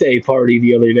birthday party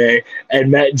the other day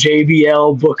and met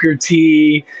JBL, Booker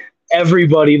T,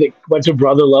 everybody that went to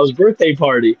Brother Love's birthday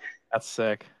party. That's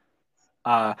sick.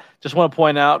 Just want to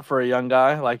point out for a young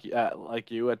guy like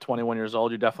you at 21 years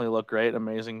old, you definitely look great.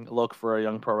 Amazing look for a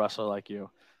young pro wrestler like you.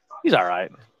 He's all right.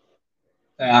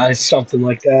 Something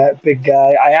like that. Big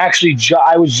guy.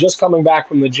 I was just coming back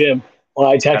from the gym when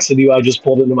I texted you. I just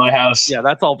pulled into my house. Yeah,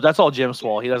 that's all Jim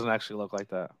Swole. He doesn't actually look like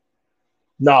that.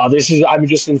 No, I'm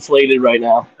just inflated right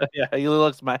now. Yeah, he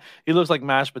looks like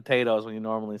mashed potatoes when you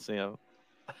normally see him.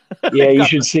 Yeah, you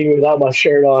should see me without my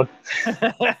shirt on.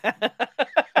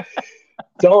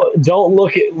 Don't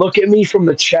look at me from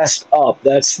the chest up.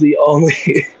 That's the only.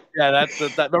 Yeah, that.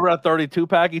 Remember that 32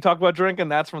 pack you talked about drinking?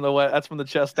 That's from the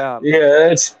chest down.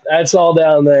 Yeah, that's all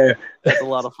down there. That's a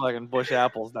lot of fucking bush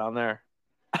apples down there.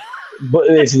 But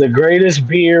it's the greatest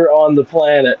beer on the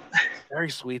planet. Very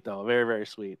sweet though, very very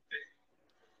sweet.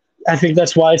 I think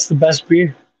that's why it's the best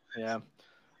beer. Yeah,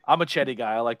 I'm a Chetty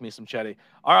guy. I like me some Chetty.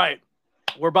 All right,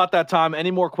 we're about that time.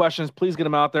 Any more questions? Please get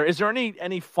them out there. Is there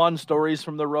any fun stories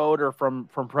from the road or from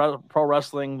pro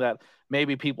wrestling that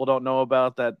maybe people don't know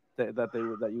about that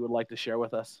you would like to share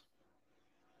with us?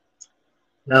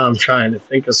 Now I'm trying to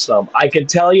think of some. I could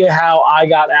tell you how I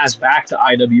got asked back to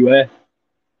IWA.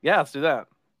 Yeah, let's do that.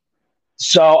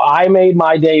 So I made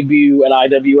my debut at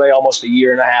IWA almost a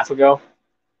year and a half ago.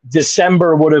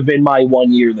 December would have been my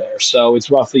 1 year there, so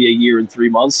it's roughly a year and 3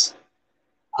 months.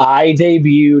 I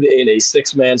debuted in a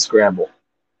 6-man scramble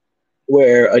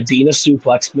where Adina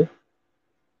suplexed me.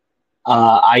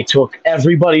 I took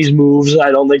everybody's moves. I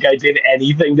don't think I did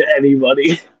anything to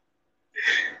anybody.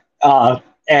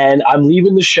 And I'm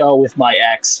leaving the show with my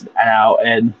ex now,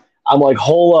 and I'm like,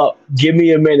 hold up, give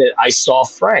me a minute. I saw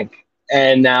Frank.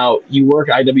 And now you work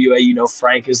at IWA, you know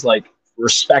Frank is like,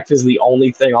 respect is the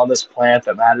only thing on this planet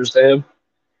that matters to him.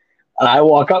 And I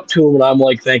walk up to him and I'm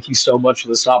like, thank you so much for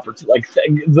this opportunity. Like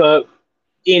the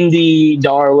indie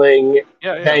darling,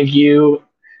 yeah. Thank you.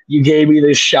 You gave me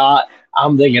this shot.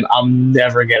 I'm thinking I'm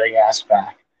never getting asked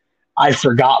back. I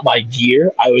forgot my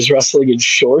gear. I was wrestling in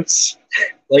shorts.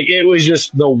 Like it was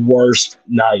just the worst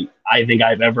night I think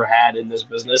I've ever had in this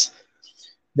business.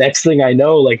 Next thing I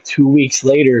know, like 2 weeks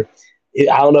later,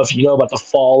 I don't know if you know about the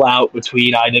fallout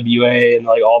between IWA and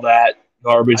like all that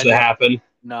garbage that happened.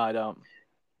 No, I don't.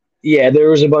 Yeah, there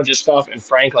was a bunch of stuff, and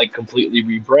Frank like completely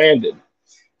rebranded.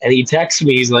 And he texts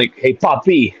me, he's like, "Hey,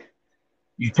 Poppy,"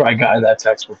 you've probably gotten that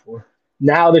text before.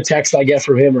 Now the texts I get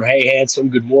from him are, "Hey, handsome,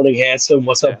 good morning, handsome.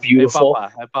 What's up, beautiful?"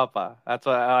 Hey, Papa. That's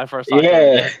what I first saw.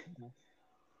 Yeah.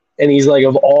 And he's like,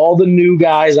 "Of all the new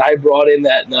guys I brought in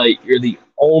that night, you're the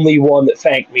only one that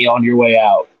thanked me on your way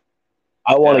out.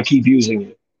 I want to keep using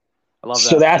you." I love that.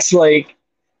 So that's like,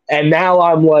 And now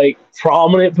I'm like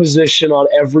prominent position on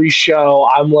every show.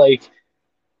 I'm like,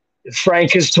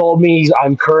 Frank has told me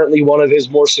I'm currently one of his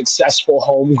more successful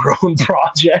homegrown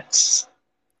projects.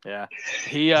 Yeah,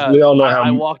 We all know how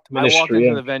I walked ministry.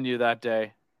 into the venue that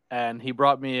day, and he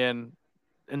brought me in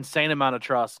insane amount of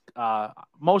trust.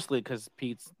 Mostly because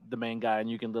Pete's the main guy, and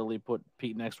you can literally put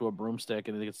Pete next to a broomstick,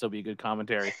 and it could still be a good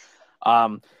commentary.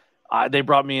 They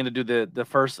brought me in to do the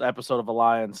first episode of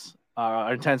Alliance,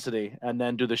 Intensity, and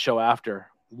then do the show after.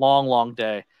 Long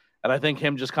day, and I think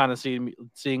him just kind of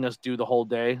seeing us do the whole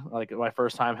day, like my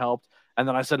first time helped. And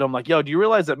then I said to him, like, "Yo, do you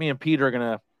realize that me and Pete are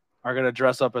gonna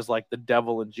dress up as like the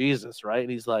devil and Jesus, right?"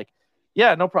 And he's like,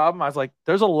 "Yeah, no problem." I was like,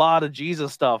 "There's a lot of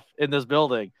Jesus stuff in this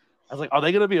building." I was like, "Are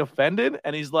they gonna be offended?"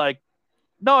 And he's like,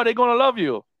 "No, they're gonna love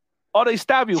you. Oh, they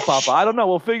stab you, Papa. I don't know.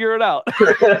 We'll figure it out."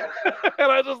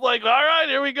 And I just like, all right,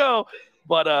 here we go.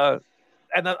 But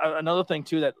and another thing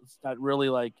too that really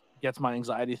like gets my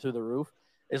anxiety through the roof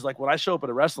is like when I show up at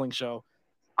a wrestling show,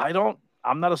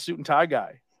 I'm not a suit and tie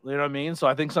guy. You know what I mean? So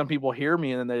I think some people hear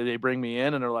me and then they bring me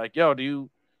in and they're like, "Yo, do you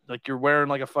like you're wearing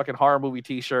like a fucking horror movie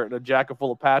t-shirt and a jacket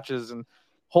full of patches and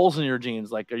holes in your jeans?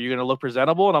 Like, are you gonna look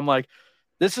presentable?" And I'm like,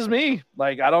 this is me.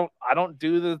 Like, I don't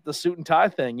do the suit and tie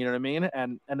thing. You know what I mean?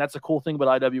 And that's a cool thing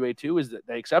about IWA too, is that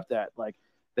they accept that. Like,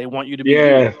 they want you to be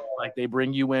you. Like, they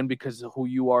bring you in because of who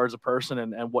you are as a person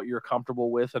and what you're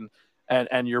comfortable with,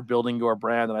 and you're building your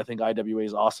brand. And I think IWA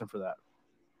is awesome for that.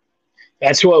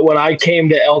 That's what, when I came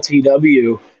to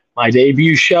LTW, my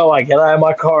debut show, I get out of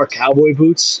my car, cowboy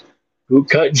boots, boot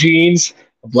cut jeans,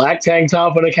 a black tank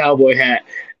top, and a cowboy hat.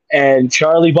 And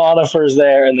Charlie Bonifer's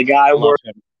there, and the guy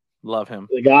Love him.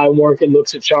 The guy working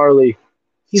looks at Charlie.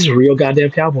 He's a real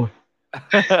goddamn cowboy.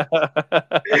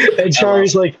 And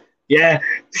Charlie's like, yeah.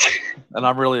 And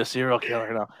I'm really a serial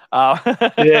killer now.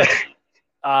 Yeah.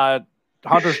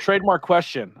 Hunter's trademark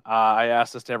question. I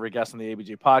asked this to every guest on the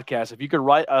ABJ podcast. If you could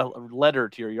write a letter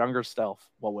to your younger self,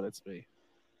 what would it be?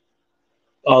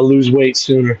 I'll lose weight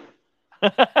sooner.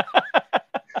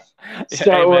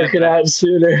 Start working out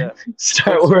sooner. Yeah.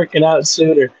 Start working out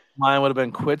sooner. Mine would have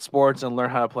been quit sports and learn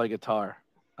how to play guitar.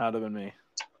 That would have been me.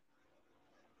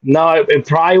 No, it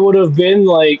probably would have been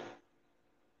like,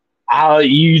 "Oh,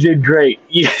 you did great.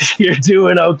 You're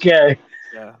doing okay."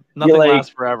 Yeah, nothing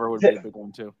lasts forever would be a big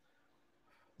one too.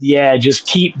 Yeah, just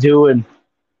keep doing.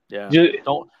 Yeah,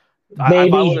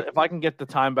 if I can get the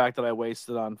time back that I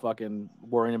wasted on fucking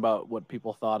worrying about what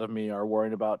people thought of me or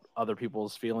worrying about other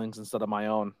people's feelings instead of my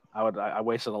own, I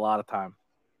wasted a lot of time.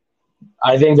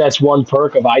 I think that's one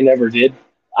perk of I never did.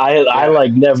 I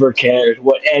like never cared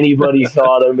what anybody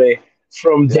thought of me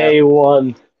from day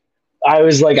one. I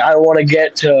was like, I want to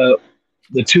get to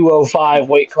the 205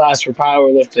 weight class for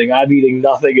powerlifting. I'm eating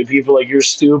nothing, and people are like, "You're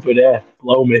stupid."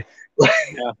 Blow me.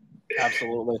 Yeah,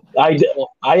 absolutely.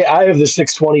 I have the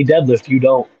 620 deadlift. You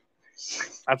don't.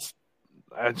 That's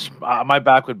my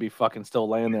back would be fucking still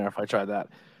laying there if I tried that.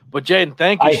 But Jayden,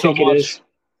 thank you so much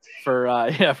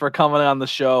for coming on the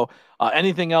show.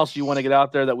 Anything else you want to get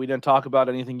out there that we didn't talk about?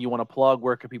 Anything you want to plug?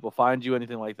 Where can people find you?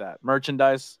 Anything like that?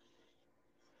 Merchandise?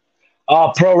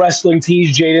 Pro Wrestling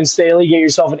Tees, Jayden Stehle. Get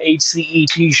yourself an HCE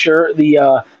t-shirt,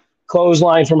 the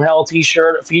Clothesline from Hell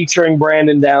t-shirt featuring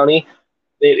Brandon Downey.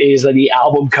 It is the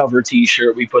album cover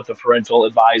t-shirt. We put the parental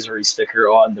advisory sticker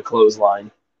on the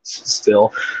Clothesline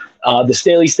still. The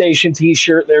Stehle Station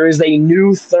t-shirt. There is a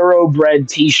new Thoroughbred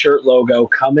t-shirt logo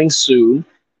coming soon.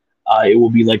 It will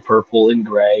be like purple and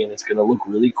gray, and it's going to look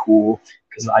really cool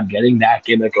because I'm getting that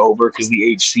gimmick over because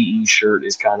the HCE shirt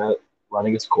is kind of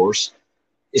running its course.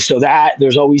 So that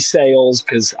there's always sales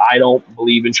because I don't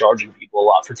believe in charging people a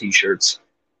lot for t-shirts.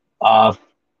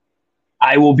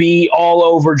 I will be all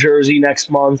over Jersey next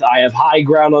month. I have High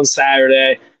Ground on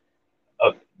Saturday.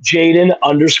 Jayden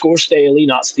 _Stehle,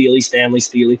 not Steely, Stanley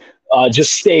Steely.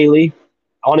 Just Stehle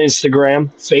on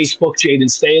Instagram, Facebook, Jayden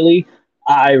Stehle.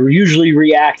 I usually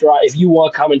react. If you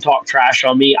want to come and talk trash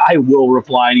on me, I will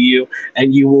reply to you,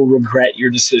 and you will regret your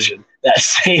decision that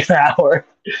same hour.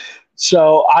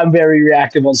 So I'm very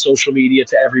reactive on social media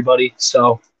to everybody.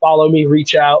 So follow me,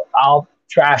 reach out. I'll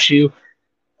trash you,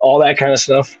 all that kind of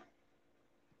stuff.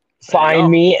 Find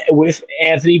me with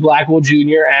Anthony Blackwell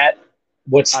Jr. at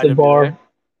what's the bar?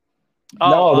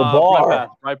 Oh, the bar.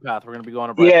 Bright Path. We're going to be going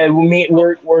to Bright Path. Yeah,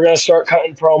 we're going to start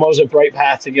cutting promos at Bright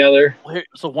Path together.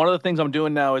 So one of the things I'm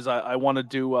doing now is I want to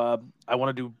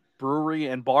do brewery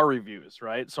and bar reviews,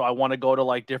 right? So I want to go to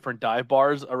like different dive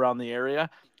bars around the area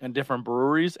and different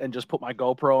breweries and just put my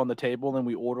GoPro on the table and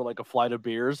we order like a flight of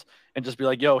beers and just be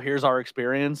like, "Yo, here's our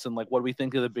experience and like what do we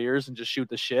think of the beers," and just shoot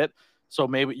the shit. So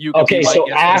maybe you can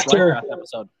so after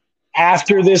episode.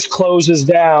 after this closes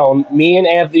down, me and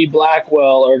Anthony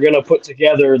Blackwell are going to put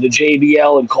together the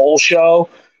JBL and Cole show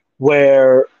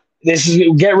where this is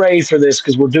get ready for this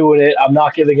because we're doing it. I'm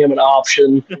not giving him an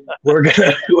option. We're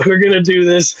gonna do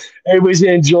this. Everybody's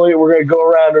gonna enjoy it. We're gonna go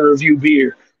around and review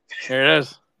beer. Here it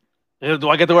is. Do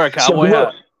I get to wear a cowboy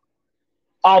hat?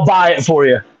 I'll buy it for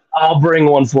you. I'll bring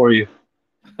one for you.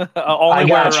 I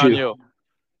got you.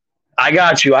 I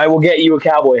got you. I will get you a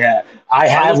cowboy hat. I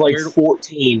have like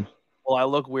 14. Well, I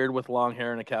look weird with long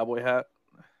hair and a cowboy hat.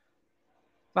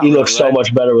 You look so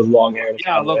much better with long hair.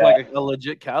 Yeah, I look like a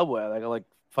legit cowboy. Like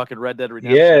fucking Red Dead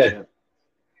Redemption. Yeah. Shit.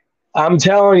 I'm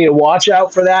telling you, watch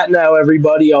out for that now,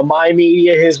 everybody. On my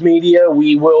media, his media,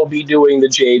 we will be doing the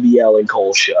JBL and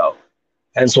Cole show.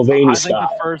 Pennsylvania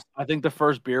style. I think the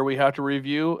first beer we have to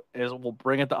review is we'll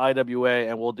bring it to IWA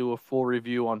and we'll do a full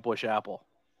review on Busch Apple.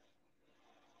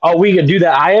 Oh, we could do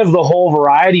that. I have the whole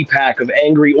variety pack of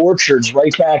Angry Orchards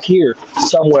right back here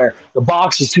somewhere. The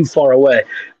box is too far away.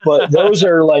 But those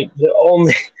are like the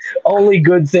only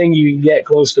good thing you can get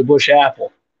close to Busch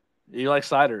Apple. You like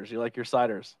ciders. You like your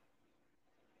ciders.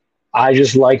 I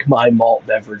just like my malt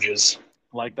beverages.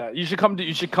 Like that. You should come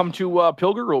to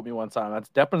Pilgrim with me one time. That's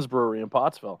Deppin's Brewery in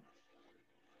Pottsville.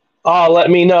 Oh, let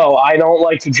me know. I don't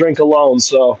like to drink alone,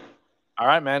 so. All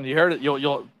right, man. You heard it.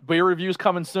 You'll beer reviews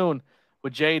coming soon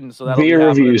with Jayden, so that'll beer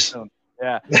reviews soon.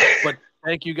 Yeah. But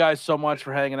thank you guys so much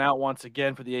for hanging out once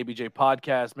again for the ABJ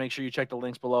podcast. Make sure you check the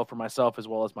links below for myself as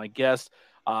well as my guests.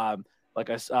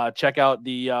 Check out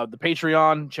the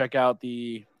Patreon, check out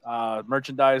the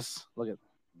merchandise. Look at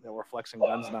that, we're flexing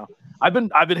guns now. I've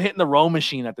been hitting the row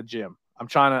machine at the gym. I'm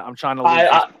trying to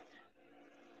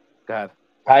Go ahead.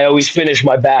 I always finish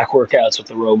my back workouts with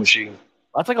the row machine.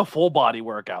 That's like a full body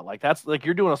workout. Like that's like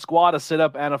you're doing a squat, a sit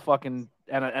up, and a fucking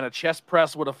and a chest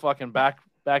press with a fucking back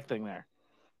thing there.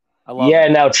 I love it. Yeah,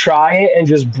 now try it and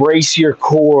just brace your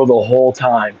core the whole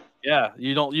time. Yeah,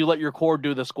 you let your core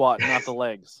do the squat, not the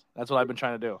legs. That's what I've been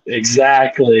trying to do.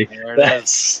 Exactly.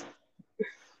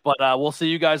 But we'll see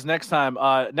you guys next time.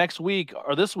 Next week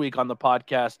or this week on the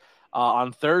podcast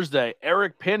on Thursday,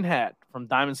 Eric Pinhat from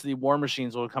Diamond City War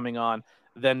Machines will be coming on.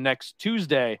 Then next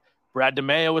Tuesday, Brad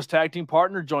DeMeo, his tag team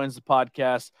partner, joins the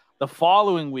podcast. The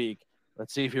following week,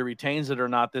 let's see if he retains it or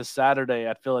not this Saturday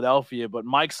at Philadelphia. But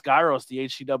Mike Skyros, the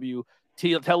HCW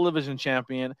television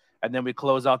champion. And then we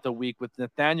close out the week with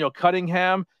Nathaniel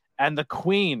Cunningham and the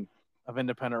queen of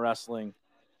independent wrestling,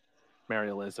 Mary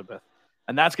Elizabeth.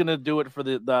 And that's going to do it for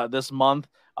this month.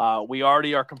 We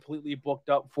already are completely booked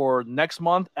up for next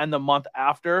month and the month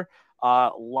after.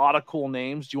 A lot of cool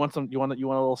names. Do you want a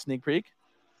little sneak peek?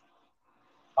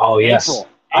 Oh, yes. April.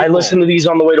 I listen to these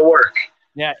on the way to work.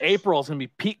 Yeah, April is going to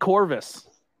be Pete Corvus,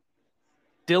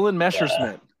 Dylan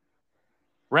Messerschmidt,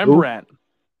 Rembrandt,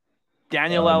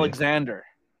 Daniel Alexander,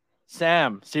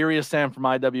 Sam, Serious Sam from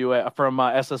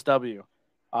SSW.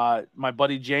 My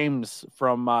buddy James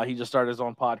from he just started his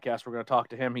own podcast. We're going to talk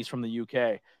to him. He's from the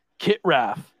UK. Kit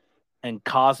Raff and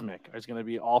Cosmic is going to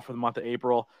be all for the month of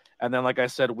April. And then, like I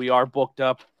said, we are booked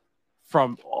up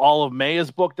from all of May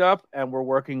is booked up, and we're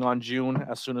working on June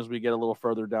as soon as we get a little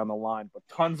further down the line. But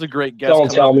tons of great guests. Don't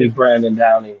tell me Brandon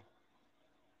Downey.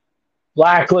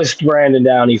 Blacklist Brandon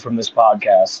Downey from this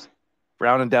podcast.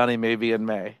 Brown and Downey may be in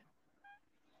May.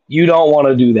 You don't want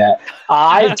to do that.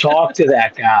 I talked to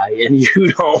that guy, and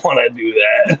you don't want to do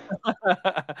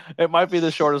that. It might be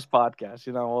the shortest podcast.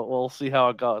 We'll see how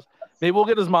it goes. Maybe we'll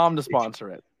get his mom to sponsor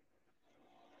it.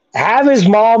 Have his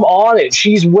mom on it.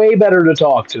 She's way better to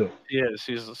talk to. Yeah,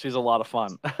 she's a lot of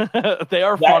fun. They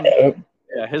are fun.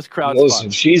 Yeah, his crowd's listen,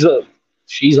 fun.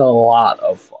 She's a lot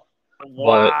of fun.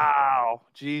 Wow,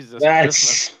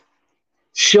 Jesus!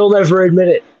 She'll never admit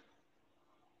it.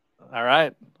 All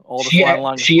right. She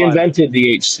invented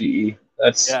the HCE.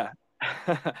 Yeah.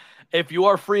 If you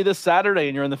are free this Saturday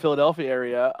and you're in the Philadelphia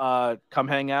area, come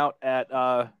hang out at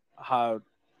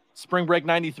Spring Break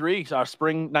 93, our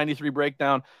Spring 93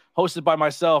 breakdown, hosted by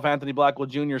myself, Anthony Blackwell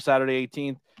Jr., Saturday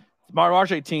 18th. March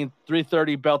 18th,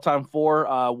 3:30, bell time 4.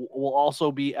 We'll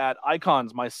also be at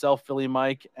Icons, myself, Philly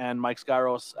Mike, and Mike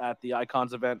Skyros at the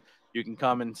Icons event. You can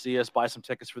come and see us, buy some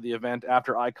tickets for the event.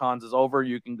 After Icons is over,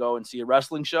 you can go and see a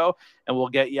wrestling show, and we'll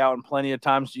get you out in plenty of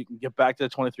time so you can get back to the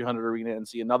 2300 Arena and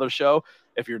see another show.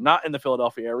 If you're not in the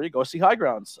Philadelphia area, go see High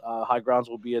Grounds. High Grounds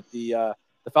will be at the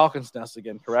Falcons Nest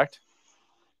again, correct?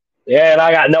 Yeah, and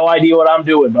I got no idea what I'm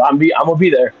doing, but I'm gonna be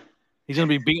there. He's gonna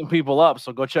be beating people up,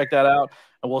 so go check that out,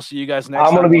 and we'll see you guys next time.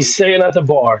 I'm gonna be sitting at the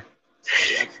bar.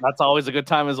 That's always a good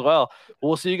time as well.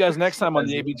 We'll see you guys next time on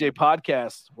the ABJ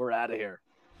podcast. We're out of here.